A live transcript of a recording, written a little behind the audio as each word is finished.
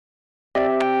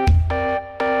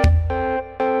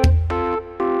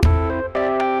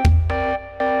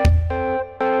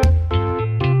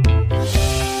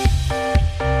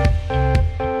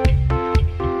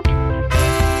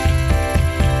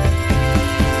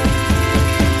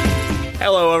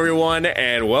Hello, everyone,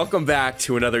 and welcome back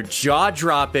to another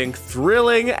jaw-dropping,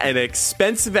 thrilling, and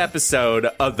expensive episode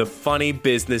of the Funny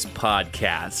Business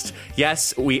Podcast.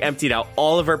 Yes, we emptied out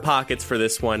all of our pockets for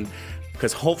this one,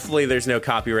 because hopefully there's no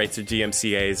copyrights or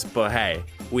DMCAs, but hey,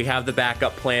 we have the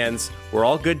backup plans. We're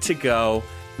all good to go.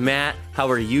 Matt, how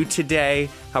are you today?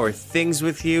 How are things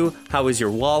with you? How is your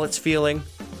wallets feeling?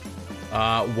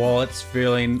 Wallet's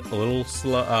feeling a little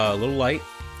slow, a little light.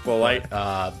 Well, light.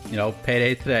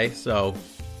 Payday today, so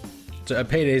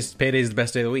payday's the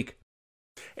best day of the week.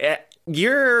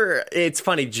 It's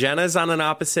funny, Jenna's on an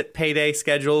opposite payday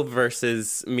schedule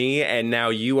versus me, and now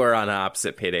you are on an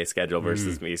opposite payday schedule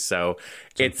versus me, so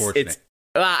it's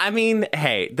I mean,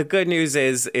 hey, the good news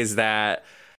is that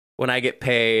when I get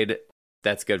paid,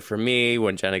 that's good for me.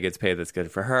 When Jenna gets paid, that's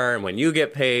good for her, and when you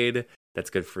get paid,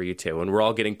 that's good for you too. And we're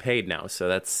all getting paid now, so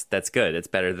that's good. It's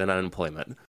better than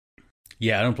unemployment.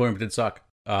 Yeah, unemployment did suck.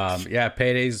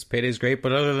 Payday's great,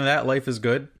 but other than that, life is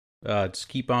good. Just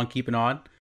keep on keeping on.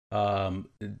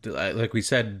 Like we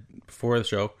said before the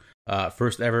show,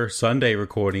 first ever Sunday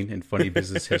recording in Funny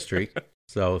Business history.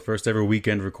 So first ever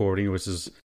weekend recording, which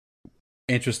is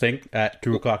interesting. At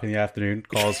 2:00 in the afternoon,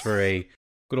 calls for a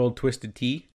good old twisted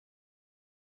tea.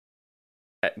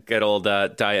 Good old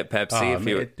Diet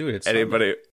Pepsi. It's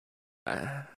anybody.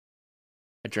 I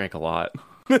drank a lot.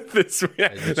 This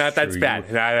that's bad.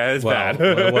 That is bad.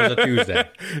 It was a Tuesday.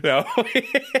 No.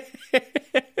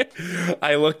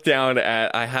 I look down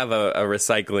at. I have a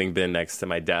recycling bin next to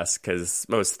my desk because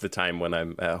most of the time when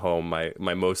I'm at home,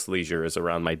 my most leisure is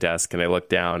around my desk, and I look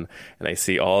down and I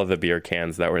see all of the beer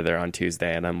cans that were there on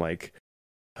Tuesday, and I'm like,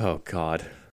 oh God,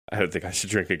 I don't think I should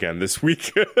drink again this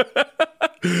week.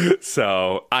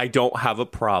 So I don't have a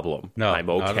problem. No, I'm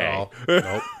okay. Not at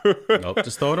all. Nope.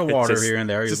 Just throw in a water here and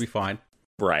there. You'll be fine.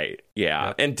 Right. Yeah.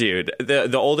 Yep. And dude,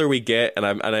 the older we get, and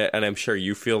I'm sure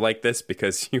you feel like this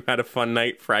because you had a fun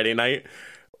night Friday night.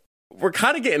 We're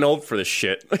kind of getting old for this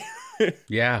shit.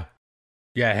 Yeah.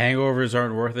 Hangovers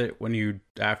aren't worth it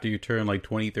after you turn like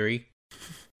 23.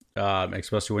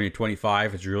 Especially when you're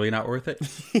 25, it's really not worth it.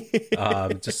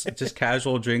 Just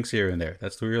casual drinks here and there.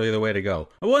 That's really the way to go.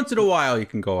 Once in a while, you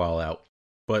can go all out,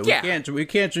 but we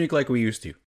can't drink like we used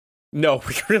to. No,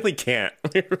 we really can't.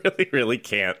 We really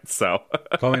can't. So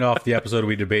coming off the episode,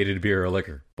 we debated beer or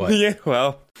liquor, but yeah,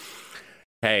 well,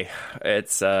 hey,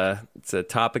 it's a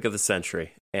topic of the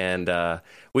century, and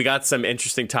we got some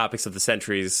interesting topics of the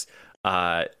centuries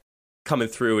coming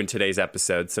through in today's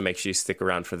episode. So make sure you stick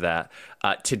around for that.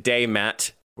 Today,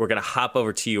 Matt, we're gonna hop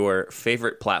over to your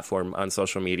favorite platform on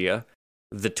social media,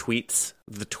 the tweets,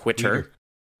 the Twitter,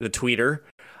 the tweeter.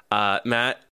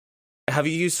 Matt, have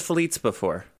you used Fleets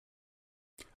before?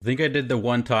 I think I did the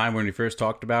one time when we first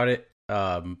talked about it.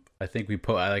 I think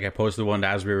I posted one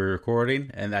as we were recording,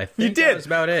 and I think that was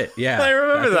about it. Yeah, I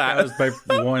remember that. That was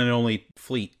my one and only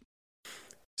Fleet.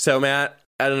 So, Matt,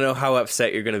 I don't know how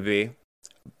upset you're going to be,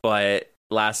 but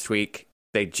last week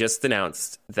they just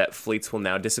announced that Fleets will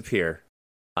now disappear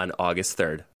on August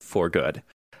 3rd for good.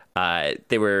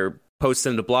 They were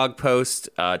posting the blog post.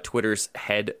 Twitter's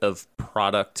head of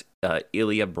product,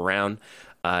 Ilya Brown,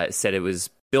 said it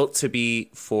was built to be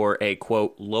for a,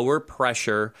 quote, lower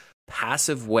pressure,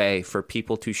 passive way for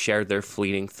people to share their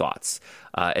fleeting thoughts,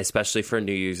 especially for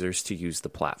new users to use the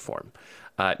platform.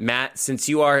 Matt, since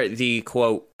you are the,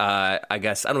 quote, I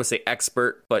guess, I don't want to say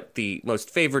expert, but the most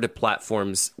favorite of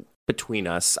platforms between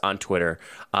us on Twitter,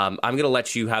 I'm going to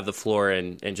let you have the floor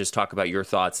and just talk about your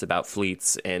thoughts about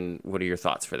Fleets, and what are your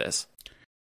thoughts for this?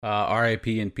 RIP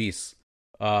in peace.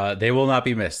 They will not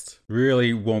be missed.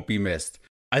 Really won't be missed.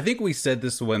 I think we said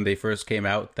this when they first came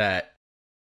out, that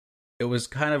it was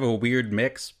kind of a weird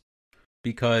mix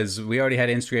because we already had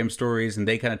Instagram stories and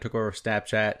they kind of took over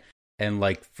Snapchat, and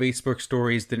like Facebook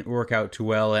stories didn't work out too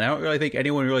well. And I don't really think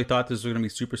anyone really thought this was going to be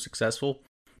super successful.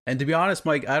 And to be honest,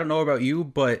 Mike, I don't know about you,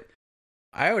 but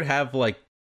I would have like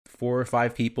 4 or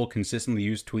 5 people consistently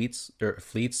use tweets or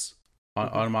Fleets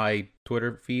on my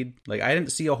Twitter feed. Like I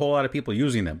didn't see a whole lot of people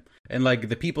using them. And like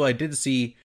the people I did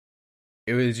see,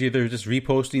 it was either just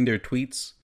reposting their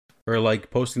tweets or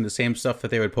like posting the same stuff that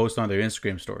they would post on their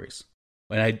Instagram stories.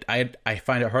 And I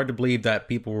find it hard to believe that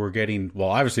people were getting, well,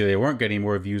 obviously they weren't getting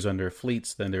more views on their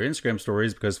Fleets than their Instagram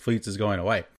stories because Fleets is going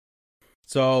away.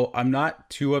 So I'm not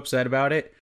too upset about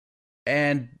it.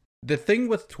 And the thing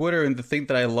with Twitter, and the thing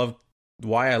that I love,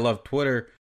 why I love Twitter,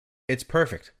 it's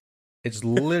perfect. It's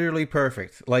literally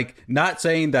perfect. Like, not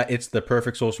saying that it's the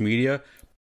perfect social media,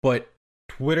 but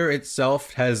Twitter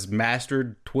itself has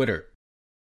mastered Twitter.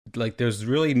 Like, there's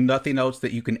really nothing else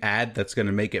that you can add that's going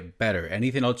to make it better.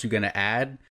 Anything else you're going to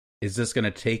add is this going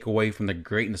to take away from the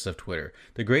greatness of Twitter?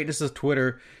 The greatness of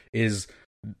Twitter is,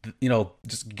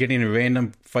 just getting in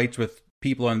random fights with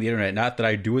people on the internet. Not that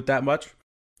I do it that much.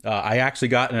 I actually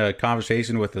got in a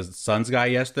conversation with the Suns guy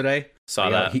yesterday. Saw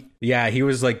that. He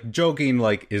was like joking,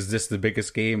 like, is this the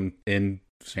biggest game in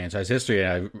franchise history?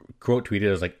 And I quote tweeted,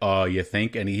 I was like, oh, you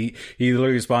think? And he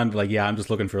literally responded like, yeah, I'm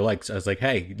just looking for likes. I was like,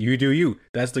 hey, you do you.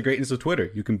 That's the greatness of Twitter.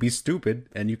 You can be stupid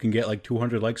and you can get like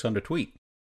 200 likes on the tweet.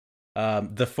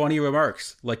 The funny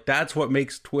remarks, like, that's what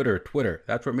makes Twitter.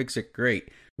 That's what makes it great.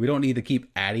 We don't need to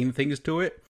keep adding things to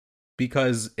it,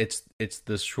 because it's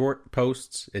the short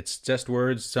posts. It's just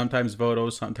words, sometimes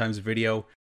photos, sometimes video.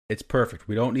 It's perfect.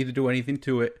 We don't need to do anything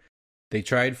to it. They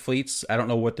tried fleets. I don't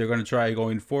know what they're going to try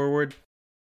going forward.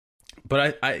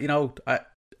 But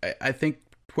I think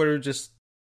Twitter just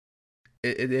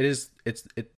it's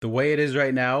the way it is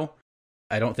right now.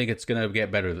 I don't think it's going to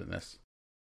get better than this.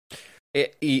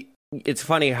 It's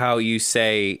funny how you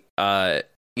say they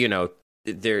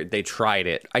tried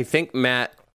it. I think,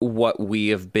 Matt, what we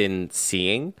have been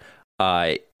seeing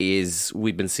is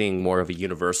we've been seeing more of a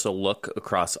universal look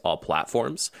across all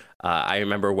platforms. I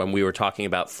remember when we were talking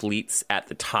about fleets at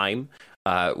the time,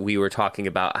 we were talking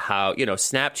about how,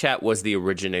 Snapchat was the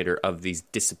originator of these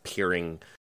disappearing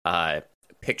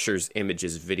pictures,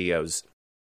 images, videos.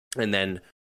 And then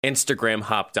Instagram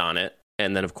hopped on it.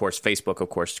 And then, of course, Facebook,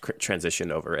 transitioned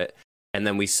over it. And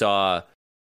then we saw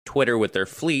Twitter with their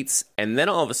fleets, and then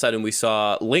all of a sudden we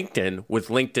saw LinkedIn with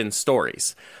LinkedIn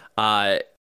stories.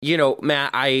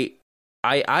 Matt, I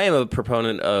am a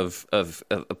proponent of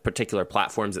particular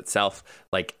platforms itself,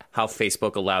 like how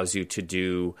Facebook allows you to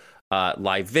do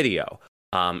live video.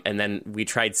 And then we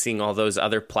tried seeing all those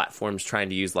other platforms trying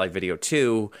to use live video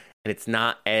too, and it's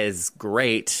not as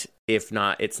great, if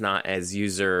not, it's not as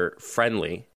user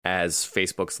friendly as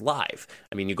Facebook's Live.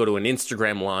 I mean, you go to an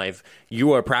Instagram Live,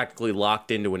 you are practically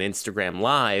locked into an Instagram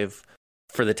Live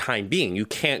for the time being. You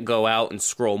can't go out and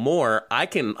scroll more. I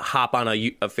can hop on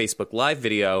a Facebook Live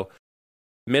video,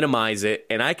 minimize it,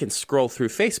 and I can scroll through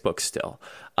Facebook still.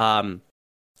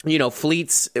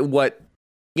 Fleets, what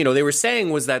they were saying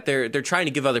was that they're trying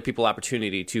to give other people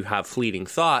opportunity to have fleeting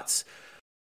thoughts.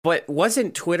 But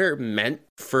wasn't Twitter meant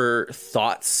for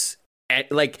thoughts?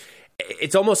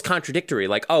 It's almost contradictory.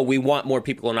 Like, oh, we want more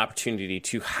people an opportunity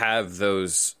to have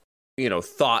those,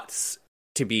 thoughts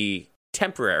to be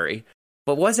temporary.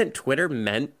 But wasn't Twitter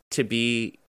meant to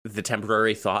be the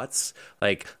temporary thoughts?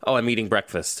 Like, oh, I'm eating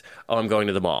breakfast. Oh, I'm going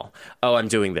to the mall. Oh, I'm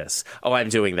doing this. Oh, I'm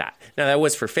doing that. Now, that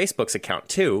was for Facebook's account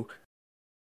too.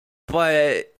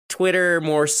 But Twitter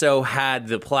more so had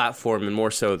the platform and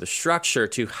more so the structure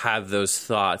to have those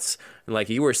thoughts. And like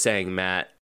you were saying, Matt,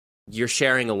 you're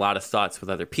sharing a lot of thoughts with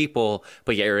other people,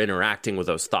 but yet you're interacting with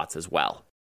those thoughts as well.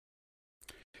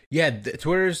 Yeah,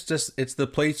 Twitter's it's the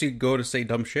place you go to say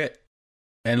dumb shit.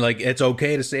 And, like, it's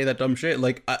okay to say that dumb shit.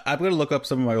 Like, I'm going to look up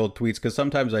some of my old tweets, because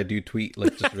sometimes I do tweet,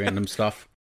 like, just random stuff.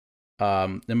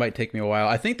 It might take me a while.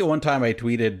 I think the one time I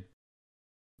tweeted,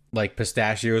 like,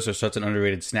 pistachios are such an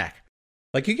underrated snack.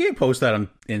 Like, you can't post that on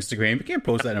Instagram. You can't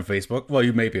post that on Facebook. Well,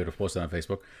 you may be able to post that on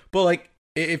Facebook. But, like,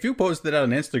 if you posted that on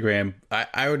Instagram,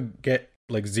 I would get,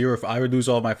 like, I would lose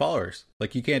all my followers.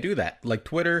 Like, you can't do that. Like,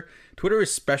 Twitter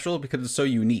is special because it's so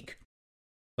unique.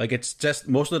 Like, it's just,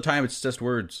 most of the time, it's just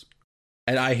words.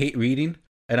 And I hate reading,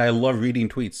 and I love reading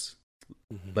tweets.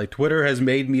 Mm-hmm. Like, Twitter has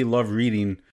made me love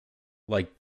reading,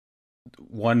 like,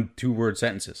 1-2 word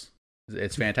sentences.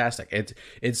 It's fantastic.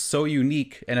 It's so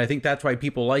unique, and I think that's why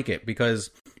people like it,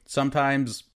 because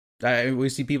sometimes we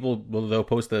see people, they'll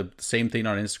post the same thing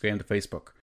on Instagram to Facebook,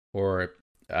 or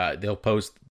they'll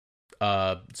post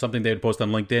something they'd post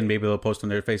on LinkedIn, maybe they'll post on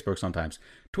their Facebook sometimes.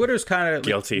 Twitter's kind of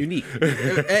guilty, unique.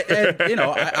 and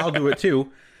I'll do it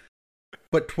too.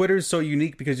 But Twitter's so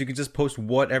unique because you can just post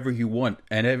whatever you want.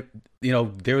 And,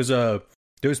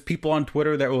 there's people on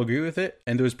Twitter that will agree with it,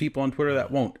 and there's people on Twitter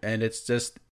that won't. And it's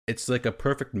like a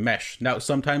perfect mesh. Now,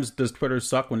 sometimes does Twitter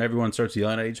suck when everyone starts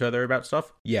yelling at each other about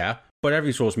stuff? Yeah, but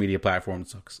every social media platform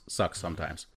sucks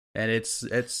sometimes. And it's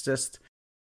just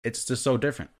so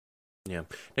different. Yeah.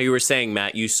 Now, you were saying,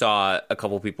 Matt, you saw a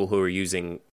couple people who were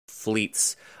using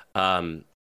fleets.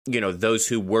 Those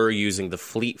who were using the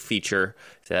fleet feature,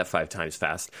 say that 5 times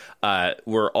fast,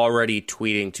 were already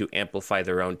tweeting to amplify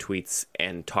their own tweets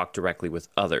and talk directly with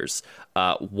others.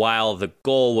 While the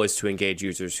goal was to engage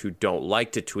users who don't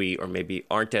like to tweet or maybe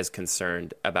aren't as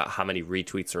concerned about how many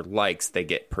retweets or likes they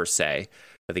get per se,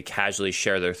 but they casually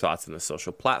share their thoughts on the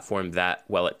social platform that,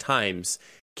 well, at times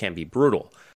can be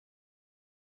brutal.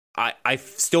 I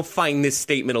still find this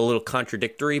statement a little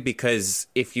contradictory, because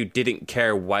if you didn't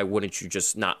care, why wouldn't you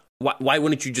just not why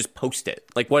wouldn't you just post it?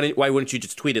 Like, why wouldn't you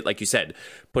just tweet it, like you said,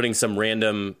 putting some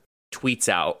random tweets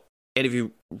out? And if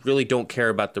you really don't care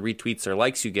about the retweets or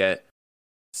likes you get,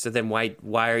 so then why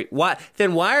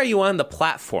are you on the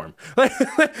platform? Let's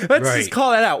just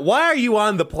call that out. Why are you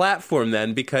on the platform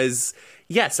then? Because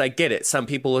yes, I get it. Some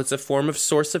people, it's a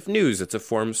source of news. It's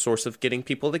a source of getting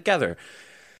people together.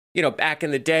 You know, back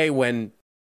in the day when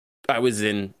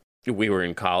we were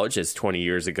in college, as 20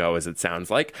 years ago as it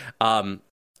sounds like,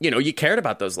 you know, you cared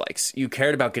about those likes. You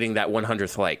cared about getting that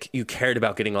 100th like. You cared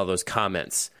about getting all those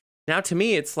comments. Now, to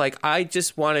me, it's like, I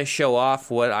just want to show off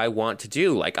what I want to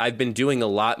do. Like, I've been doing a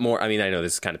lot more. I mean, I know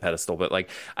this is kind of pedestal, but like,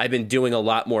 I've been doing a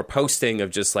lot more posting of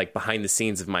just like behind the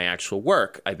scenes of my actual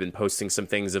work. I've been posting some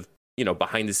things of, you know,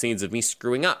 behind the scenes of me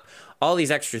screwing up. All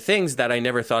these extra things that I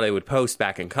never thought I would post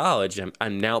back in college,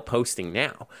 I'm now posting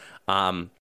now.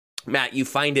 Matt, you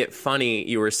find it funny,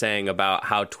 you were saying about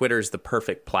how Twitter's the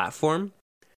perfect platform.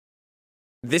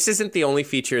 This isn't the only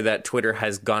feature that Twitter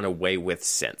has gone away with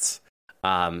since.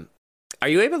 Are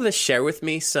you able to share with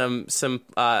me some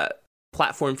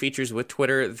platform features with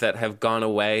Twitter that have gone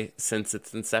away since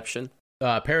its inception?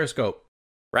 Periscope.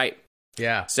 Right.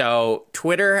 Yeah. So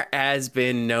Twitter has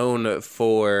been known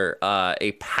for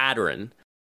a pattern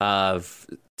of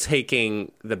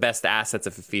taking the best assets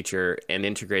of a feature and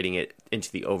integrating it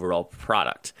into the overall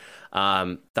product.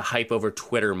 The hype over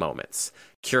Twitter moments,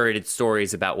 curated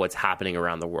stories about what's happening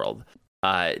around the world.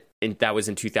 And that was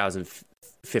in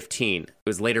 2015. It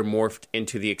was later morphed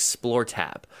into the Explore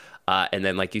tab. And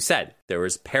then, like you said, there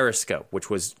was Periscope, which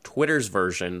was Twitter's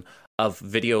version of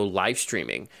video live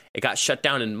streaming. It got shut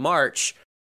down in March,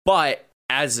 but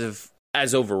as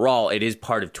overall, it is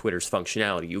part of Twitter's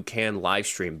functionality. You can live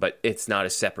stream, but it's not a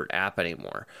separate app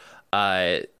anymore.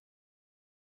 And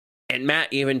Matt,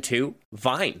 even too,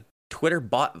 Vine. Twitter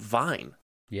bought Vine.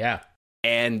 Yeah.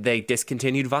 And they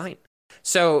discontinued Vine.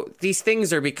 So these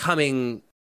things are becoming,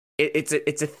 it's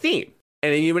a theme.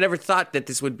 And you never thought that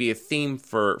this would be a theme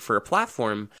for a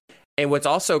platform. And what's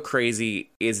also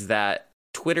crazy is that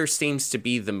Twitter seems to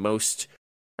be the most,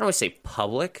 I don't want to say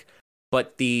public,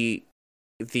 but I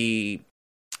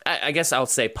guess I'll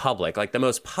say public, like the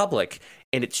most public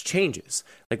in its changes.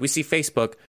 Like we see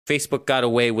Facebook got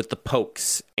away with the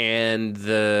pokes and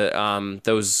the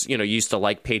those, you know, used to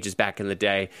like pages back in the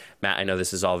day. Matt, I know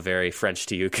this is all very French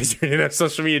to you because you didn't have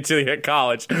social media until you hit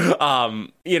college.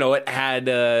 You know, it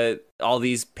had all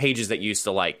these pages that you used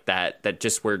to like that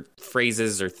just were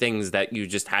phrases or things that you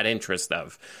just had interest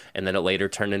of, and then it later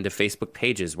turned into Facebook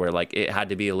pages where like it had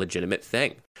to be a legitimate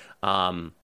thing.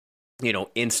 You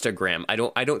know, Instagram.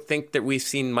 I don't think that we've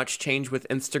seen much change with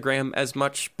Instagram as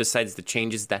much, besides the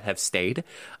changes that have stayed.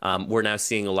 We're now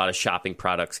seeing a lot of shopping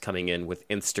products coming in with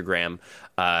Instagram.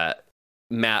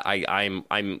 Matt,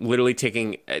 I'm literally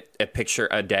taking a picture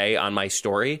a day on my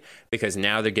story because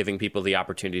now they're giving people the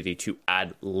opportunity to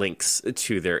add links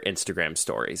to their Instagram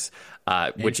stories,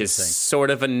 which is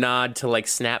sort of a nod to like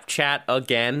Snapchat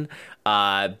again.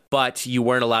 But you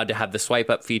weren't allowed to have the swipe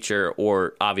up feature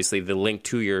or obviously the link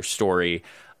to your story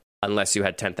unless you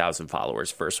had 10,000 followers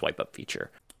for a swipe up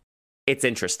feature. It's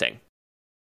interesting.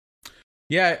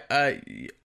 Yeah,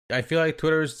 I feel like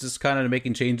Twitter is just kind of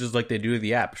making changes like they do to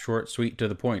the app, short, sweet, to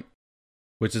the point,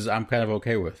 which is I'm kind of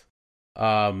okay with.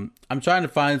 I'm trying to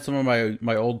find some of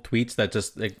my old tweets that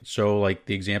just like, show like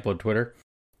the example of Twitter.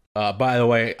 By the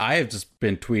way, I have just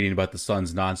been tweeting about the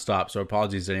Suns nonstop, so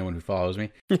apologies to anyone who follows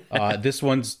me. This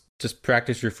one's just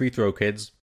practice your free throw,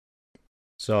 kids.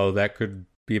 So that could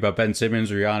be about Ben Simmons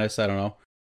or Giannis. I don't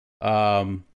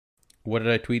know. What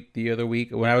did I tweet the other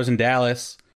week? When I was in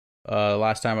Dallas,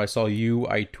 last time I saw you,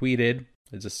 I tweeted.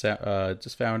 I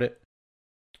just found it.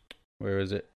 Where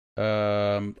is it?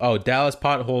 Dallas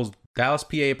potholes. Dallas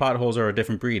PA potholes are a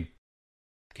different breed.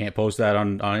 Can't post that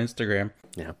on Instagram.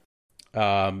 Yeah.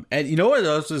 And you know what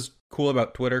else is cool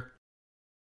about Twitter?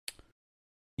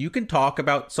 You can talk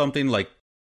about something like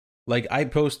I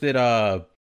posted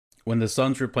when the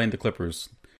Suns were playing the Clippers.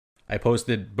 I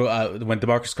posted when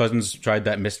DeMarcus Cousins tried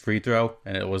that missed free throw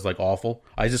and it was like awful.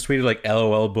 I just tweeted like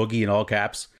LOL boogie in all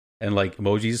caps and like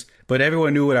emojis, but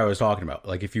everyone knew what I was talking about.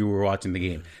 Like if you were watching the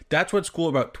game, that's what's cool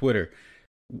about Twitter.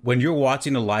 When you're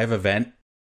watching a live event,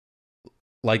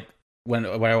 like when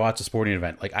I watch a sporting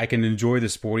event, like I can enjoy the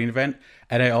sporting event,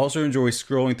 and I also enjoy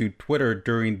scrolling through Twitter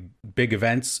during big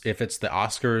events, if it's the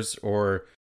Oscars or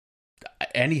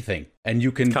anything, and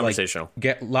you can like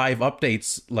get live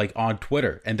updates like on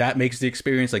Twitter, and that makes the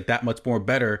experience like that much more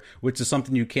better, which is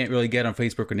something you can't really get on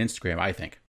Facebook and Instagram, I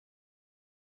think.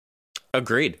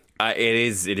 Agreed. It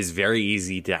is very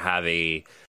easy to have a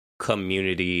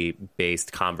community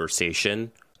based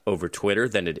conversation over Twitter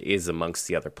than it is amongst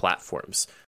the other platforms.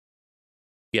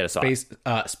 Yeah,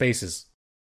 Spaces.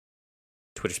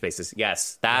 Twitter Spaces.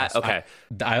 Yes, that. Yes, okay.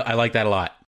 I like that a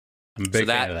lot. I'm a big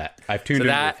fan of that. I've tuned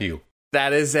into a few.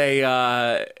 That is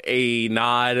a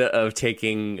nod of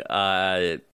taking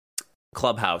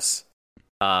Clubhouse.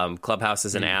 Clubhouse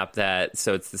is an app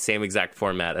so it's the same exact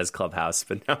format as Clubhouse,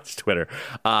 but now it's Twitter.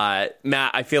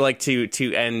 Matt, I feel like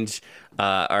to end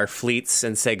our fleets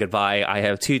and say goodbye, I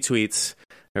have 2 tweets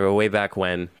that were way back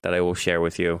when that I will share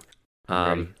with you.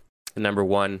 Number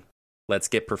 1, let's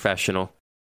get professional.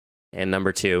 And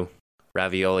number 2,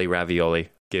 ravioli,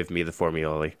 give me the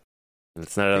formioli. And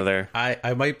it's not other.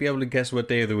 I might be able to guess what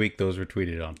day of the week those were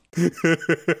tweeted on.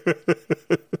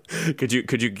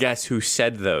 Could you guess who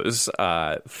said those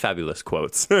fabulous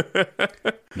quotes?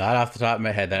 Not off the top of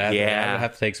my head. I would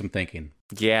have to take some thinking.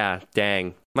 Yeah,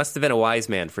 dang. Must have been a wise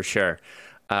man for sure.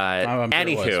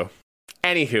 Anywho,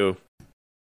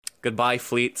 goodbye,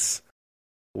 fleets.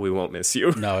 We won't miss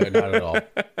you. No, not at all.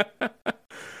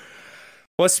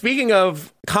 Well, speaking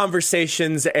of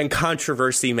conversations and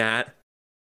controversy, Matt,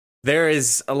 there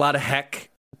is a lot of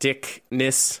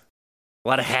hecticness, a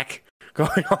lot of heck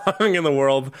going on in the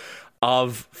world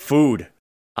of food.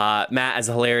 Matt, as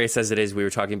hilarious as it is, we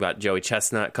were talking about Joey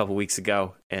Chestnut a couple weeks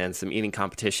ago and some eating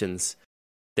competitions.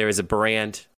 There is a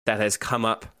brand that has come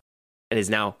up and is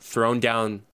now thrown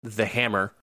down the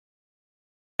hammer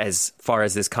as far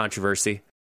as this controversy.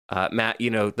 Matt, you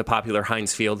know the popular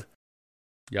Heinz Field,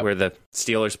 where the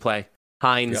Steelers play.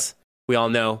 Heinz, we all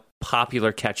know,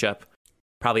 popular ketchup,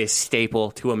 probably a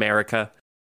staple to America.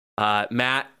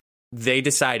 Matt, they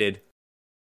decided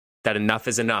that enough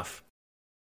is enough.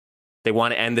 They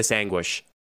want to end this anguish.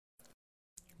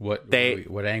 What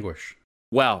anguish?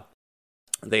 Well,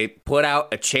 they put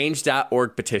out a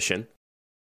change.org petition.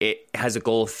 It has a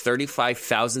goal of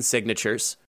 35,000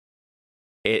 signatures.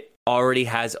 It already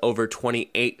has over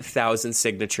 28,000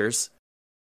 signatures.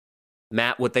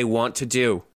 Matt, what they want to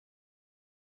do,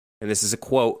 and this is a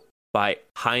quote by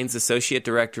Heinz Associate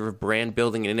Director of Brand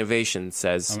Building and Innovation,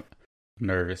 says, I'm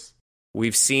nervous.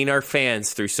 We've seen our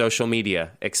fans through social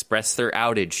media express their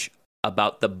outrage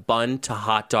about the bun to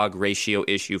hot dog ratio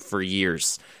issue for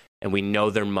years, and we know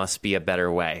there must be a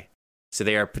better way. So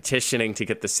they are petitioning to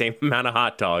get the same amount of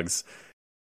hot dogs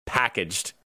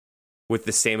packaged with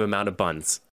the same amount of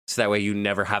buns. So that way you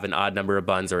never have an odd number of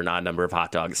buns or an odd number of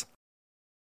hot dogs.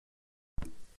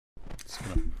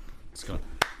 Let's go.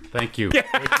 Thank you.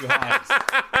 Thank you, Heinz.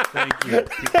 Thank you.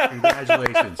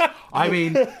 Congratulations. I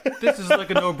mean, this is like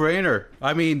a no-brainer.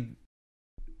 I mean,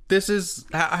 this is...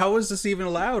 How is this even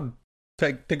allowed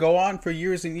to go on for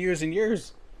years and years and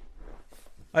years?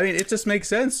 I mean, it just makes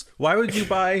sense. Why would you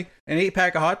buy an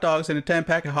 8-pack of hot dogs and a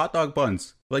 10-pack of hot dog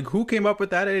buns? Like, who came up with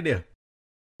that idea?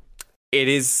 It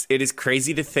is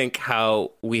crazy to think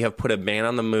how we have put a man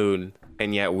on the moon,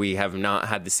 and yet we have not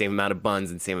had the same amount of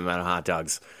buns and same amount of hot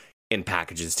dogs in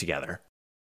packages together.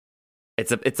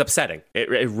 It's upsetting.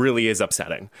 It really is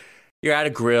upsetting. You're at a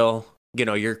grill,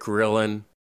 you're grilling,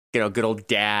 good old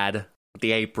dad with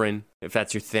the apron, if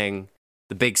that's your thing,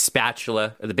 the big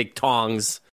spatula or the big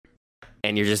tongs,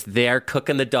 and you're just there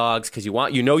cooking the dogs because you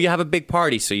have a big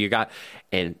party, so you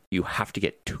have to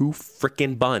get 2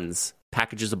 freaking buns,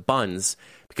 packages of buns,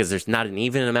 because there's not an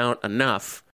even amount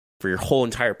enough for your whole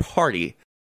entire party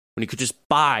when you could just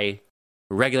buy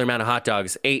a regular amount of hot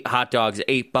dogs, 8 hot dogs,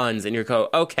 8 buns, and you're going,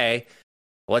 okay,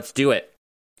 let's do it.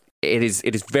 It is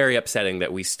very upsetting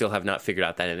that we still have not figured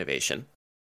out that innovation.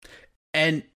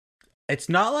 And it's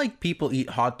not like people eat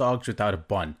hot dogs without a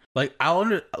bun. Like,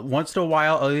 once in a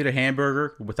while, I'll eat a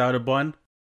hamburger without a bun.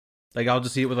 Like, I'll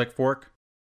just eat it with, like, fork.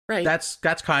 Right. That's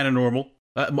kind of normal.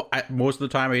 Most of the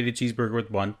time, I eat a cheeseburger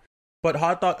with bun. But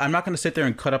hot dog, I'm not going to sit there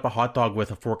and cut up a hot dog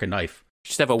with a fork and knife.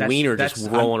 Just have a wiener just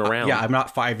rolling around. I'm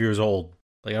not 5 years old.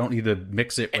 Like, I don't need to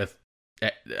mix it with...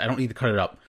 I don't need to cut it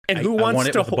up. And who wants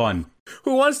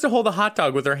to hold a hot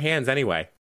dog with their hands anyway?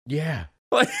 Yeah.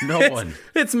 No one.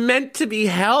 It's meant to be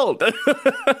held.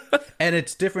 And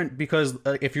it's different because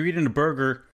if you're eating a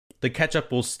burger, the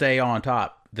ketchup will stay on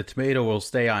top. The tomato will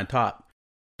stay on top.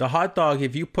 The hot dog,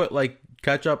 if you put like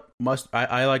ketchup,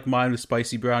 I like mine with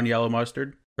spicy brown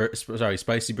mustard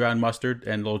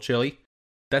and a little chili.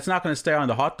 That's not going to stay on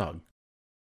the hot dog.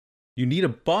 You need a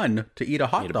bun to eat a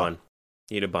hot dog.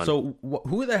 Eat a bun. So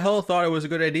who the hell thought it was a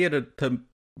good idea to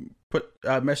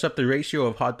mess up the ratio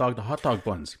of hot dog to hot dog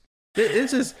buns?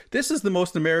 This is the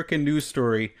most American news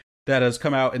story that has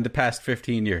come out in the past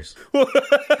 15 years.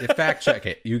 Fact check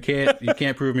it. You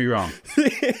can't prove me wrong.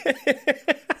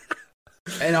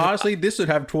 And honestly, this would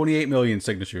have 28 million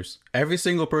signatures. Every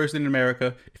single person in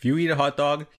America, if you eat a hot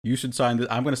dog, you should sign this.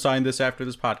 I'm going to sign this after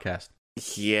this podcast.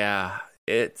 Yeah,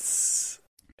 it's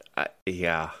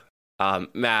yeah.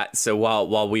 Matt, so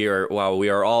while we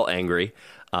are all angry,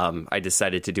 I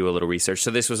decided to do a little research.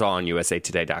 So this was all on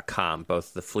usatoday.com,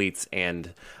 both the fleets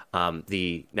and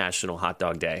the National Hot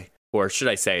Dog Day, or should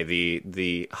I say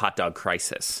the hot dog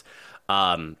crisis.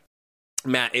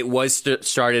 Matt, it was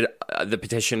started. The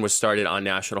petition was started on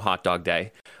National Hot Dog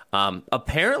Day.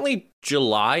 Apparently,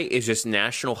 July is just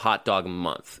National Hot Dog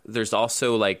Month. There's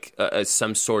also like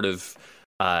some sort of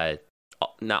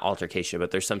not altercation,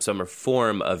 but there's some sort of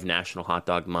form of National Hot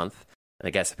Dog Month. And I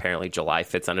guess apparently July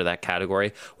fits under that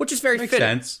category, which is very Makes fitting.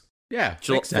 sense. Yeah,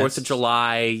 makes sense. 4th of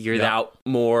July, you're out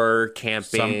more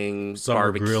camping, some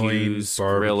barbecues,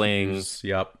 grilling.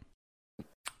 Yep.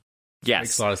 Yes.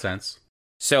 Makes a lot of sense.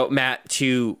 So, Matt,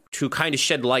 to kind of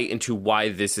shed light into why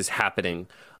this is happening,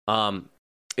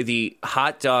 the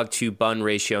hot dog to bun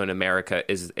ratio in America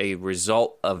is a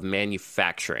result of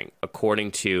manufacturing, according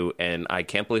to, and I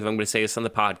can't believe I'm going to say this on the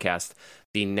podcast,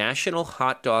 the National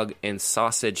Hot Dog and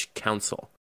Sausage Council.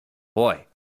 Boy,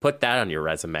 put that on your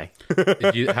resume.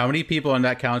 How many people on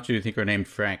that council do you think are named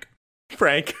Frank?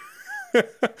 Frank.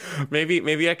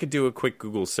 Maybe I could do a quick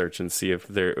Google search and see if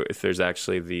there's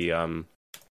actually the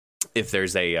if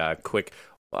there's a quick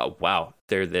wow,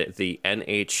 they're the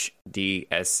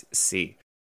NHDSC.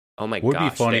 Oh my gosh. It would be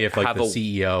funny if like the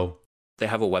CEO, they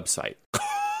have a website.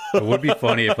 It would be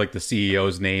funny if like the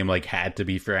CEO's name like had to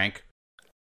be Frank.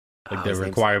 Like the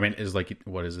requirement is like,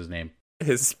 what is his name?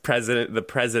 The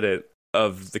president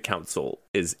of the council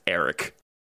is Eric.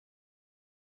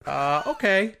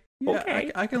 Okay. Yeah,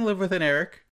 okay. I can live with an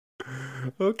Eric.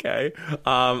 Okay.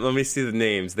 Let me see the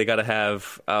names. They got to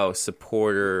have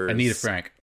supporters. I need a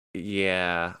Frank.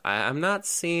 Yeah, I'm not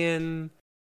seeing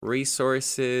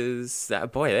resources.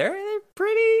 They're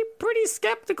pretty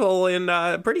skeptical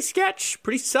and pretty sketch,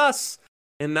 pretty sus,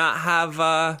 and not have.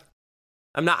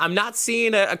 I'm not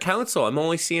seeing a council. I'm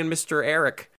only seeing Mr.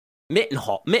 Eric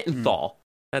Mittenthal.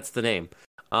 That's the name.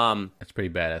 That's pretty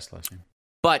badass last name.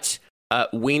 But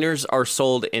wieners are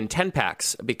sold in 10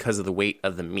 packs because of the weight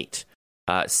of the meat.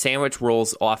 Sandwich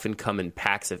rolls often come in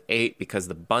packs of 8 because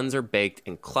the buns are baked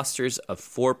in clusters of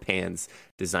 4 pans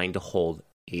designed to hold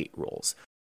 8 rolls.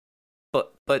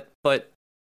 But let's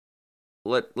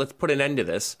put an end to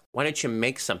this. Why don't you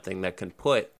make something that can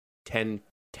put 10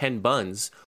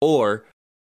 buns, or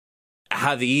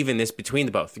have the evenness between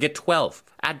the both? Get 12.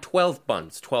 Add 12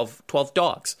 buns, 12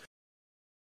 dogs.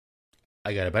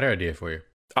 I got a better idea for you.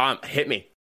 Hit me.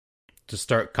 To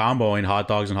start comboing hot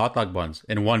dogs and hot dog buns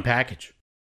in one package.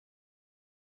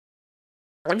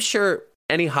 I'm sure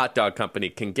any hot dog company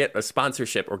can get a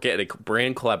sponsorship or get a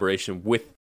brand collaboration with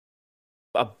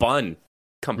a bun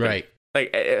company.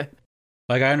 Right.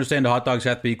 Like I understand the hot dogs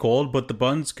have to be cold, but the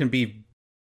buns can be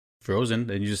frozen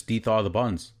and you just de-thaw the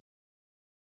buns.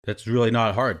 That's really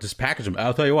not hard. Just package them.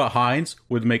 I'll tell you what, Heinz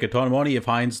would make a ton of money if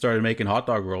Heinz started making hot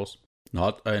dog rolls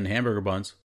and hamburger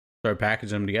buns. Started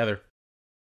packaging them together.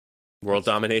 World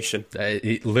domination.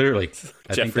 Literally.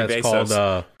 I think that's Bezos. called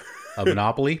a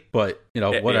monopoly, but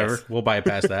whatever. Yes. We'll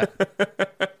bypass that.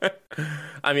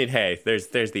 I mean, hey,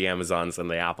 there's the Amazons and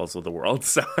the Apples of the world,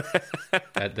 so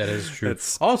that is true.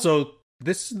 Also,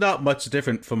 this is not much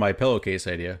different from my pillowcase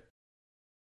idea.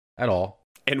 At all.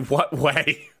 In what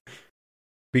way?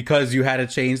 Because you had to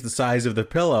change the size of the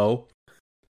pillow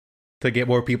to get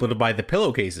more people to buy the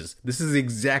pillowcases. This is the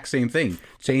exact same thing.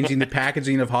 Changing the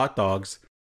packaging of hot dogs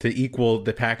to equal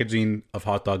the packaging of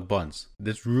hot dog buns.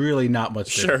 There's really not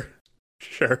much different.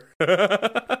 Sure.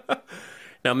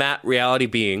 Now, Matt, reality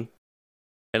being,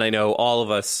 and I know all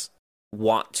of us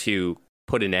want to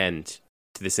put an end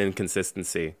to this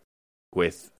inconsistency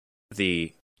with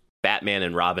the Batman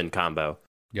and Robin combo.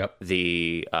 Yep.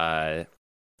 The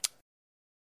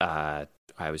the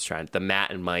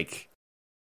Matt and Mike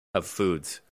of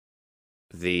foods.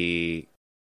 The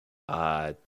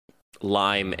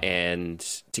lime and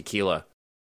tequila.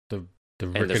 The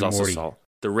Rick and there's and also Morty. salt.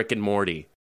 The Rick and Morty.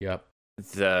 Yep.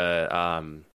 The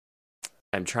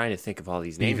I'm trying to think of all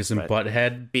these names. Beavis and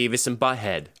Butthead. Beavis and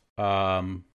Butthead.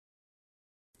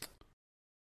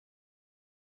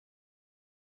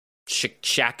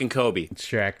 Shaq and Kobe.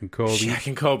 Shaq and Kobe. Shaq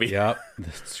and Kobe. Yep.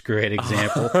 That's a great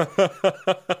example.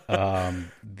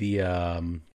 The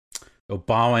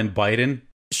Obama and Biden.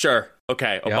 Sure.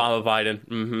 Okay. Yep. Obama, Biden.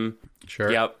 Mm-hmm.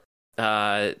 Sure. Yep.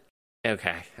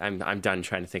 Okay. I'm done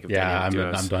trying to think of. Yeah,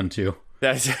 I'm done too.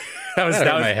 That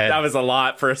was a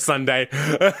lot for a Sunday.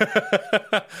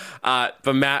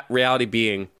 But Matt, reality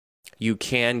being, you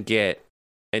can get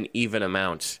an even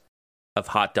amount of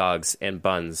hot dogs and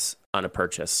buns on a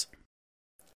purchase.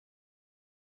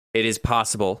 It is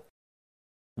possible.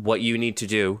 What you need to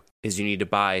do is you need to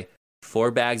buy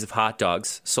 4 bags of hot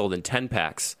dogs sold in 10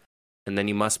 packs, and then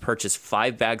you must purchase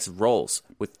 5 bags of rolls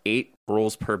with 8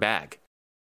 rolls per bag.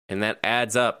 And that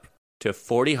adds up to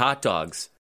 40 hot dogs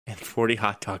and 40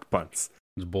 hot dog buns.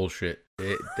 It's bullshit.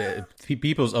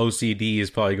 People's OCD is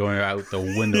probably going out the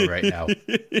window right now.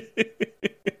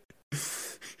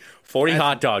 40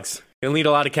 hot dogs. You'll need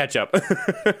a lot of ketchup.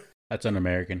 That's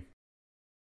un-American.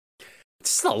 It's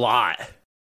just a lot.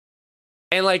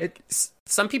 And, like,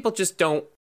 some people just don't,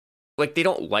 like, they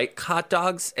don't like hot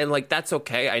dogs. And, like, that's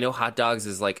okay. I know hot dogs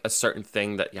is, like, a certain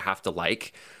thing that you have to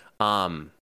like.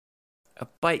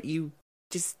 But you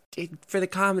just, for the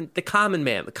common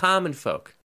man, the common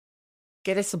folk,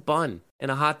 get us a bun and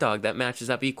a hot dog that matches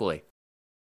up equally.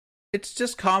 It's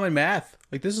just common math.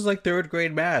 Like, this is like 3rd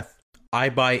grade math. I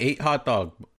buy 8 hot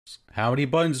dogs. How many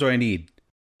buns do I need?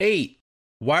 8.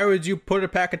 Why would you put a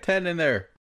pack of 10 in there?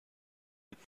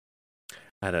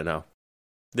 I don't know.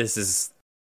 This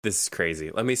is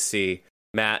crazy. Let me see.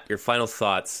 Matt, your final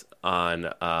thoughts on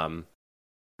the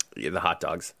hot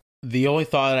dogs. The only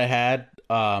thought I had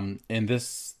in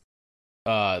this,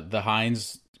 the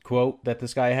Heinz quote that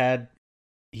this guy had,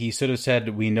 he should have said,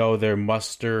 "We know there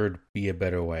mustard be a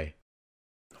better way."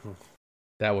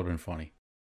 That would have been funny.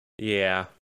 Yeah,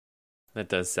 that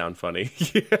does sound funny.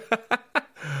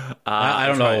 I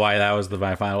don't know why that was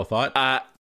my final thought.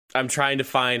 I'm trying to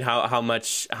find how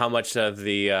much of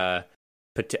the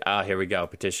here we go,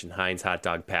 petition Heinz hot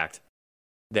dog packed.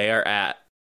 They are at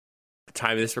the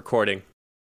time of this recording.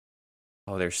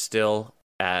 Oh, they're still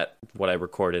at what I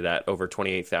recorded at over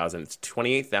 28,000. It's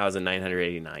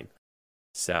 28,989.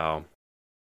 So,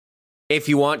 if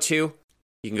you want to,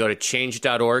 you can go to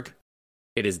change.org.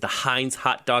 It is the Heinz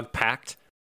hot dog pact.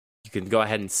 You can go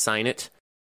ahead and sign it.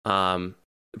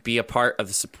 Be a part of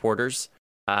the supporters.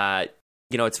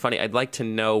 It's funny. I'd like to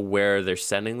know where they're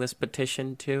sending this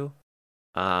petition to.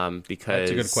 Because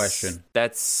that's a good question.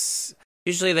 That's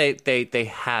usually they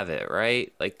have it,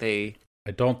 right? Like they. I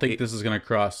don't think this is going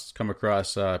to come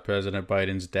across President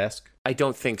Biden's desk. I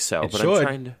don't think so. It but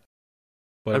should,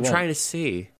 I'm trying to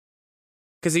see,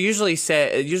 because it usually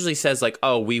says like,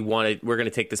 oh, we're going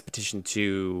to take this petition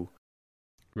to.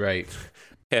 Right.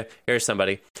 Here's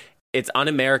somebody. It's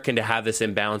un-American to have this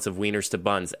imbalance of wieners to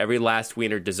buns. Every last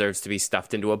wiener deserves to be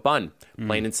stuffed into a bun.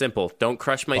 Plain and simple. Don't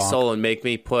crush my soul and make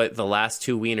me put the last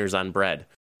 2 wieners on bread.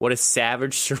 What a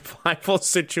savage survival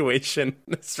situation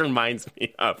this reminds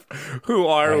me of. Who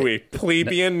are we?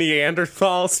 Plebeian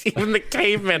Neanderthals? Even the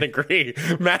cavemen agree.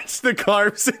 Match the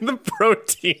carbs and the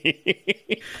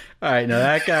protein. All right, now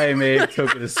that guy may have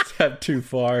took it a step too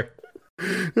far.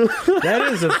 That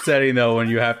is upsetting, though, when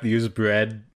you have to use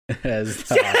bread as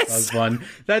the hot dog bun.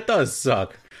 That does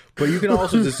suck. But you can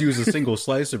also just use a single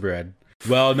slice of bread.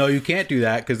 Well, no, you can't do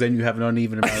that, because then you have an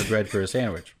uneven amount of bread for a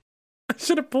sandwich. I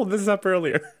should have pulled this up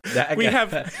earlier. Read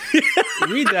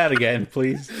that again,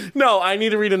 please. No, I need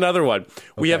to read another one. Okay.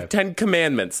 We have 10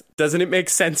 commandments. Doesn't it make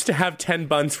sense to have 10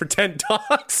 buns for 10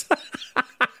 dogs?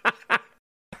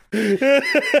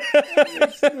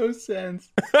 Makes no sense.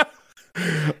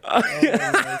 Oh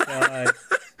my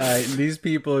god. These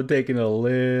people are taking a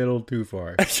little too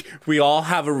far. We all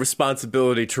have a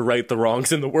responsibility to right the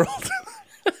wrongs in the world.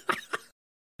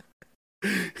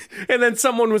 And then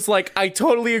someone was like, I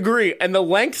totally agree. And the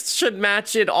length should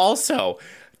match it also.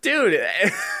 Dude,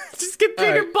 just get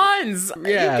bigger buns.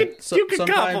 Yeah, you can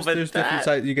sometimes there's different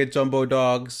sizes. You get jumbo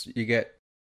dogs. You get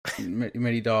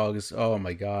many dogs. Oh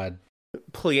my god.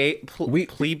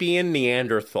 Plebeian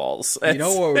Neanderthals. You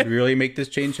know what would really make this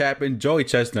change happen? Joey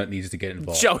Chestnut needs to get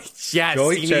involved. Joey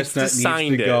Chestnut needs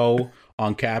to go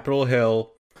on Capitol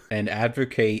Hill and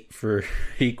advocate for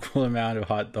equal amount of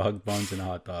hot dog buns and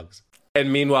hot dogs.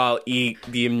 And meanwhile, eat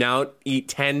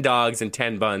 10 dogs and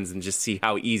 10 buns and just see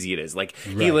how easy it is. Like,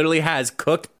 He literally has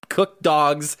cooked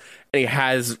dogs and he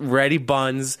has ready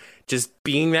buns. Just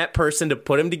being that person to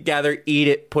put them together, eat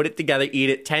it, put it together, eat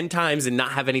it 10 times and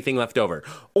not have anything left over.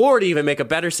 Or to even make a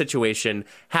better situation,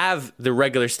 have the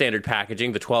regular standard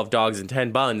packaging, the 12 dogs and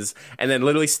 10 buns, and then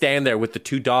literally stand there with the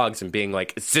 2 dogs and being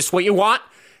like, is this what you want?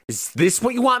 Is this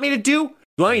what you want me to do?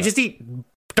 You want me to just eat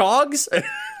dogs?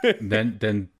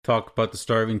 then talk about the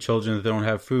starving children that don't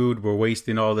have food. We're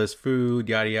wasting all this food,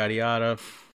 yada, yada, yada.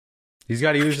 He's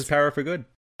got to use his power for good.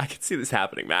 I can see this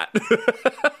happening, Matt.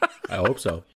 I hope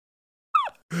so.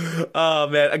 Oh,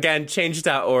 man. Again,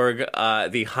 change.org,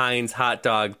 the Heinz hot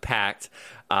dog pact.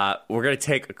 We're going to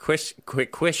take a quiche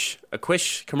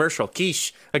commercial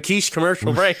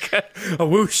break. A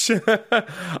whoosh.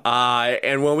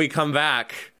 And when we come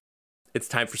back, It's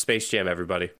time for Space Jam,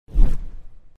 everybody.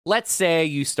 Let's say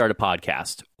you start a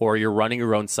podcast or you're running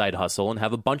your own side hustle and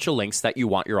have a bunch of links that you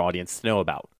want your audience to know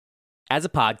about. As a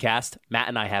podcast, Matt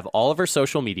and I have all of our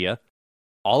social media,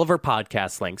 all of our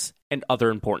podcast links, and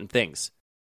other important things.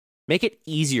 Make it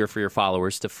easier for your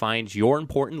followers to find your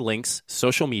important links,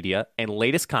 social media, and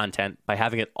latest content by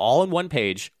having it all in one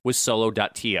page with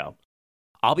Solo.to.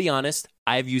 I'll be honest,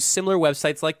 I have used similar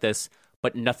websites like this,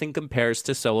 but nothing compares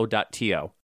to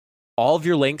Solo.to. All of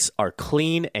your links are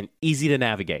clean and easy to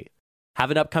navigate. Have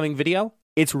an upcoming video?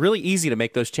 It's really easy to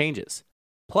make those changes.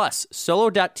 Plus,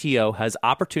 Solo.to has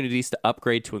opportunities to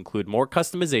upgrade to include more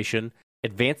customization,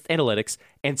 advanced analytics,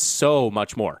 and so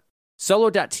much more.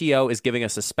 Solo.to is giving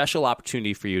us a special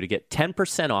opportunity for you to get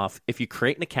 10% off if you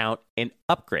create an account and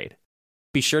upgrade.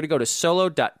 Be sure to go to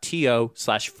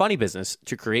solo.to/funnybusiness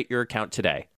to create your account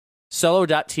today.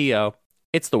 Solo.to,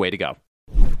 it's the way to go.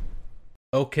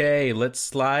 Okay, let's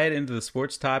slide into the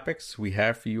sports topics we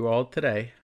have for you all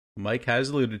today. Mike has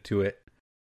alluded to it.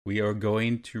 We are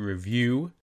going to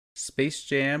review Space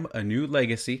Jam: A New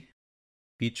Legacy,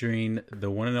 featuring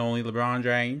the one and only LeBron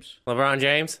James. LeBron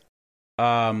James?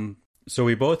 So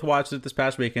we both watched it this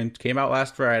past weekend. Came out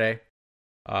last Friday.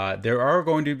 There are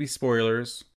going to be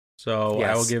spoilers. So yes.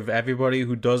 I will give everybody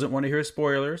who doesn't want to hear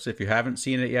spoilers, if you haven't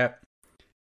seen it yet,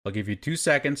 I'll give you 2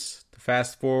 seconds to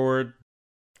fast forward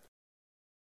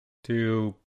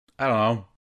to, I don't know.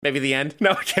 Maybe the end? No,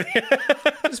 I'm kidding.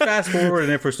 Just fast forward,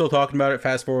 and if we're still talking about it,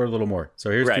 fast forward a little more. So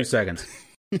here's 2 seconds.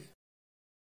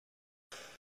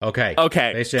 Okay.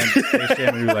 Space Jam: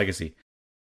 A New Legacy.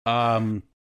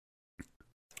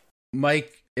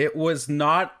 Mike, it was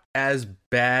not as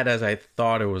bad as I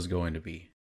thought it was going to be.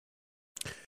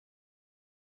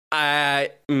 Okay,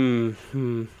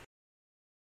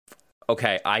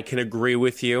 I can agree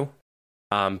with you.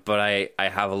 But I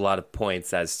have a lot of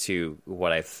points as to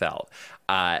what I felt.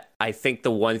 I think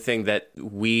the one thing that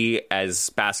we as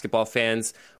basketball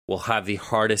fans will have the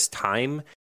hardest time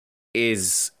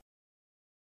is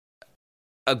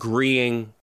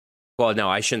agreeing. Well, no,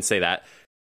 I shouldn't say that.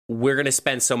 We're going to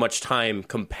spend so much time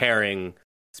comparing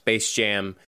Space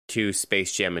Jam to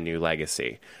Space Jam: A New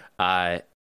Legacy.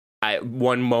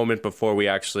 One moment before we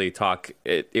actually talk,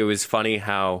 it was funny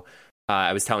how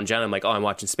I was telling Jenna, I'm like, I'm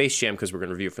watching Space Jam because we're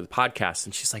going to review it for the podcast.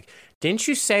 And she's like, didn't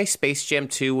you say Space Jam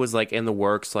 2 was like in the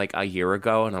works like a year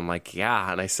ago? And I'm like, yeah.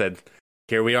 And I said,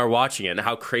 here we are watching it, and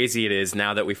how crazy it is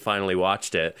now that we finally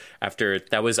watched it after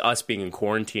that was us being in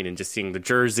quarantine and just seeing the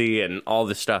jersey and all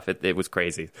this stuff. It was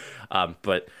crazy.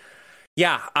 But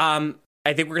yeah, I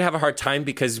think we're going to have a hard time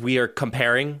because we are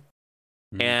comparing.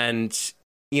 And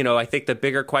I think the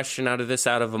bigger question out of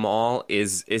them all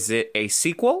is it a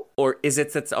sequel or is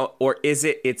it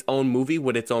its own movie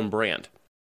with its own brand?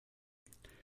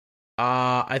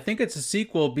 I think it's a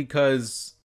sequel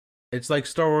because it's like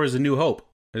Star Wars: A New Hope.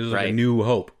 This is like a new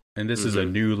hope, and this is a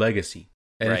new legacy.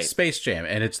 And it's Space Jam,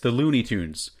 and it's the Looney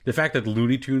Tunes. The fact that the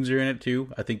Looney Tunes are in it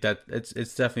too, I think that it's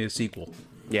definitely a sequel.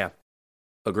 Yeah,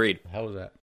 agreed. How was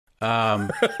that?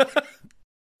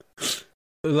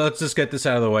 Let's just get this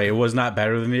out of the way. It was not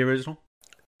better than the original?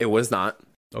 It was not.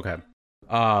 Okay.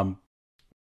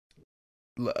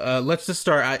 Let's just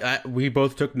start. We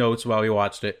both took notes while we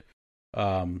watched it.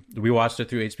 We watched it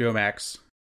through HBO Max.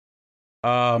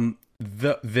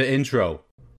 The intro,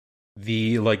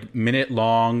 the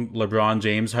minute-long LeBron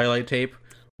James highlight tape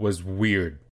was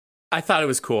weird. I thought it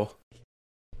was cool.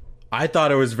 I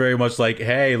thought it was very much like,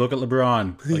 hey, look at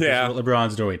LeBron. This is what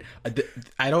LeBron's doing.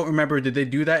 I don't remember. Did they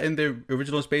do that in the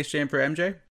original Space Jam for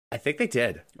MJ? I think they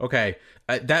did. Okay.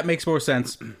 That makes more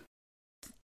sense.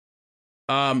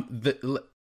 The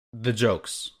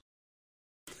jokes.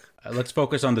 Let's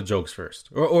focus on the jokes first.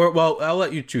 Or I'll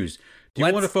let you choose. Do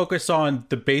you want to focus on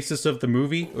the basis of the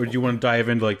movie, or do you want to dive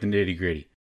into the nitty gritty?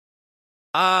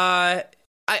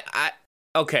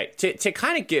 Okay, to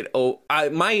kind of get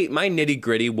my nitty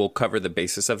gritty will cover the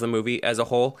basis of the movie as a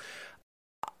whole.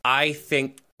 I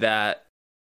think that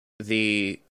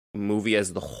the movie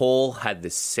as the whole had the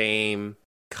same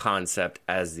concept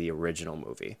as the original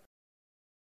movie.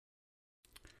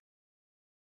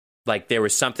 Like there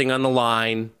was something on the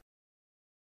line,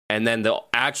 and then the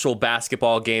actual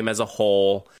basketball game as a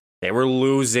whole, they were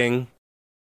losing,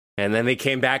 and then they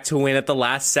came back to win at the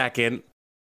last second.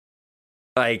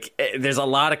 There's a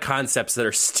lot of concepts that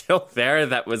are still there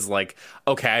that was like,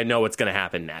 okay, I know what's going to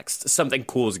happen next. Something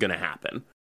cool is going to happen.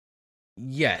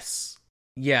 Yes.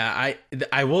 Yeah,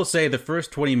 I will say the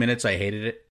first 20 minutes I hated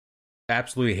it.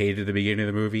 Absolutely hated the beginning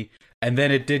of the movie. And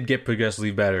then it did get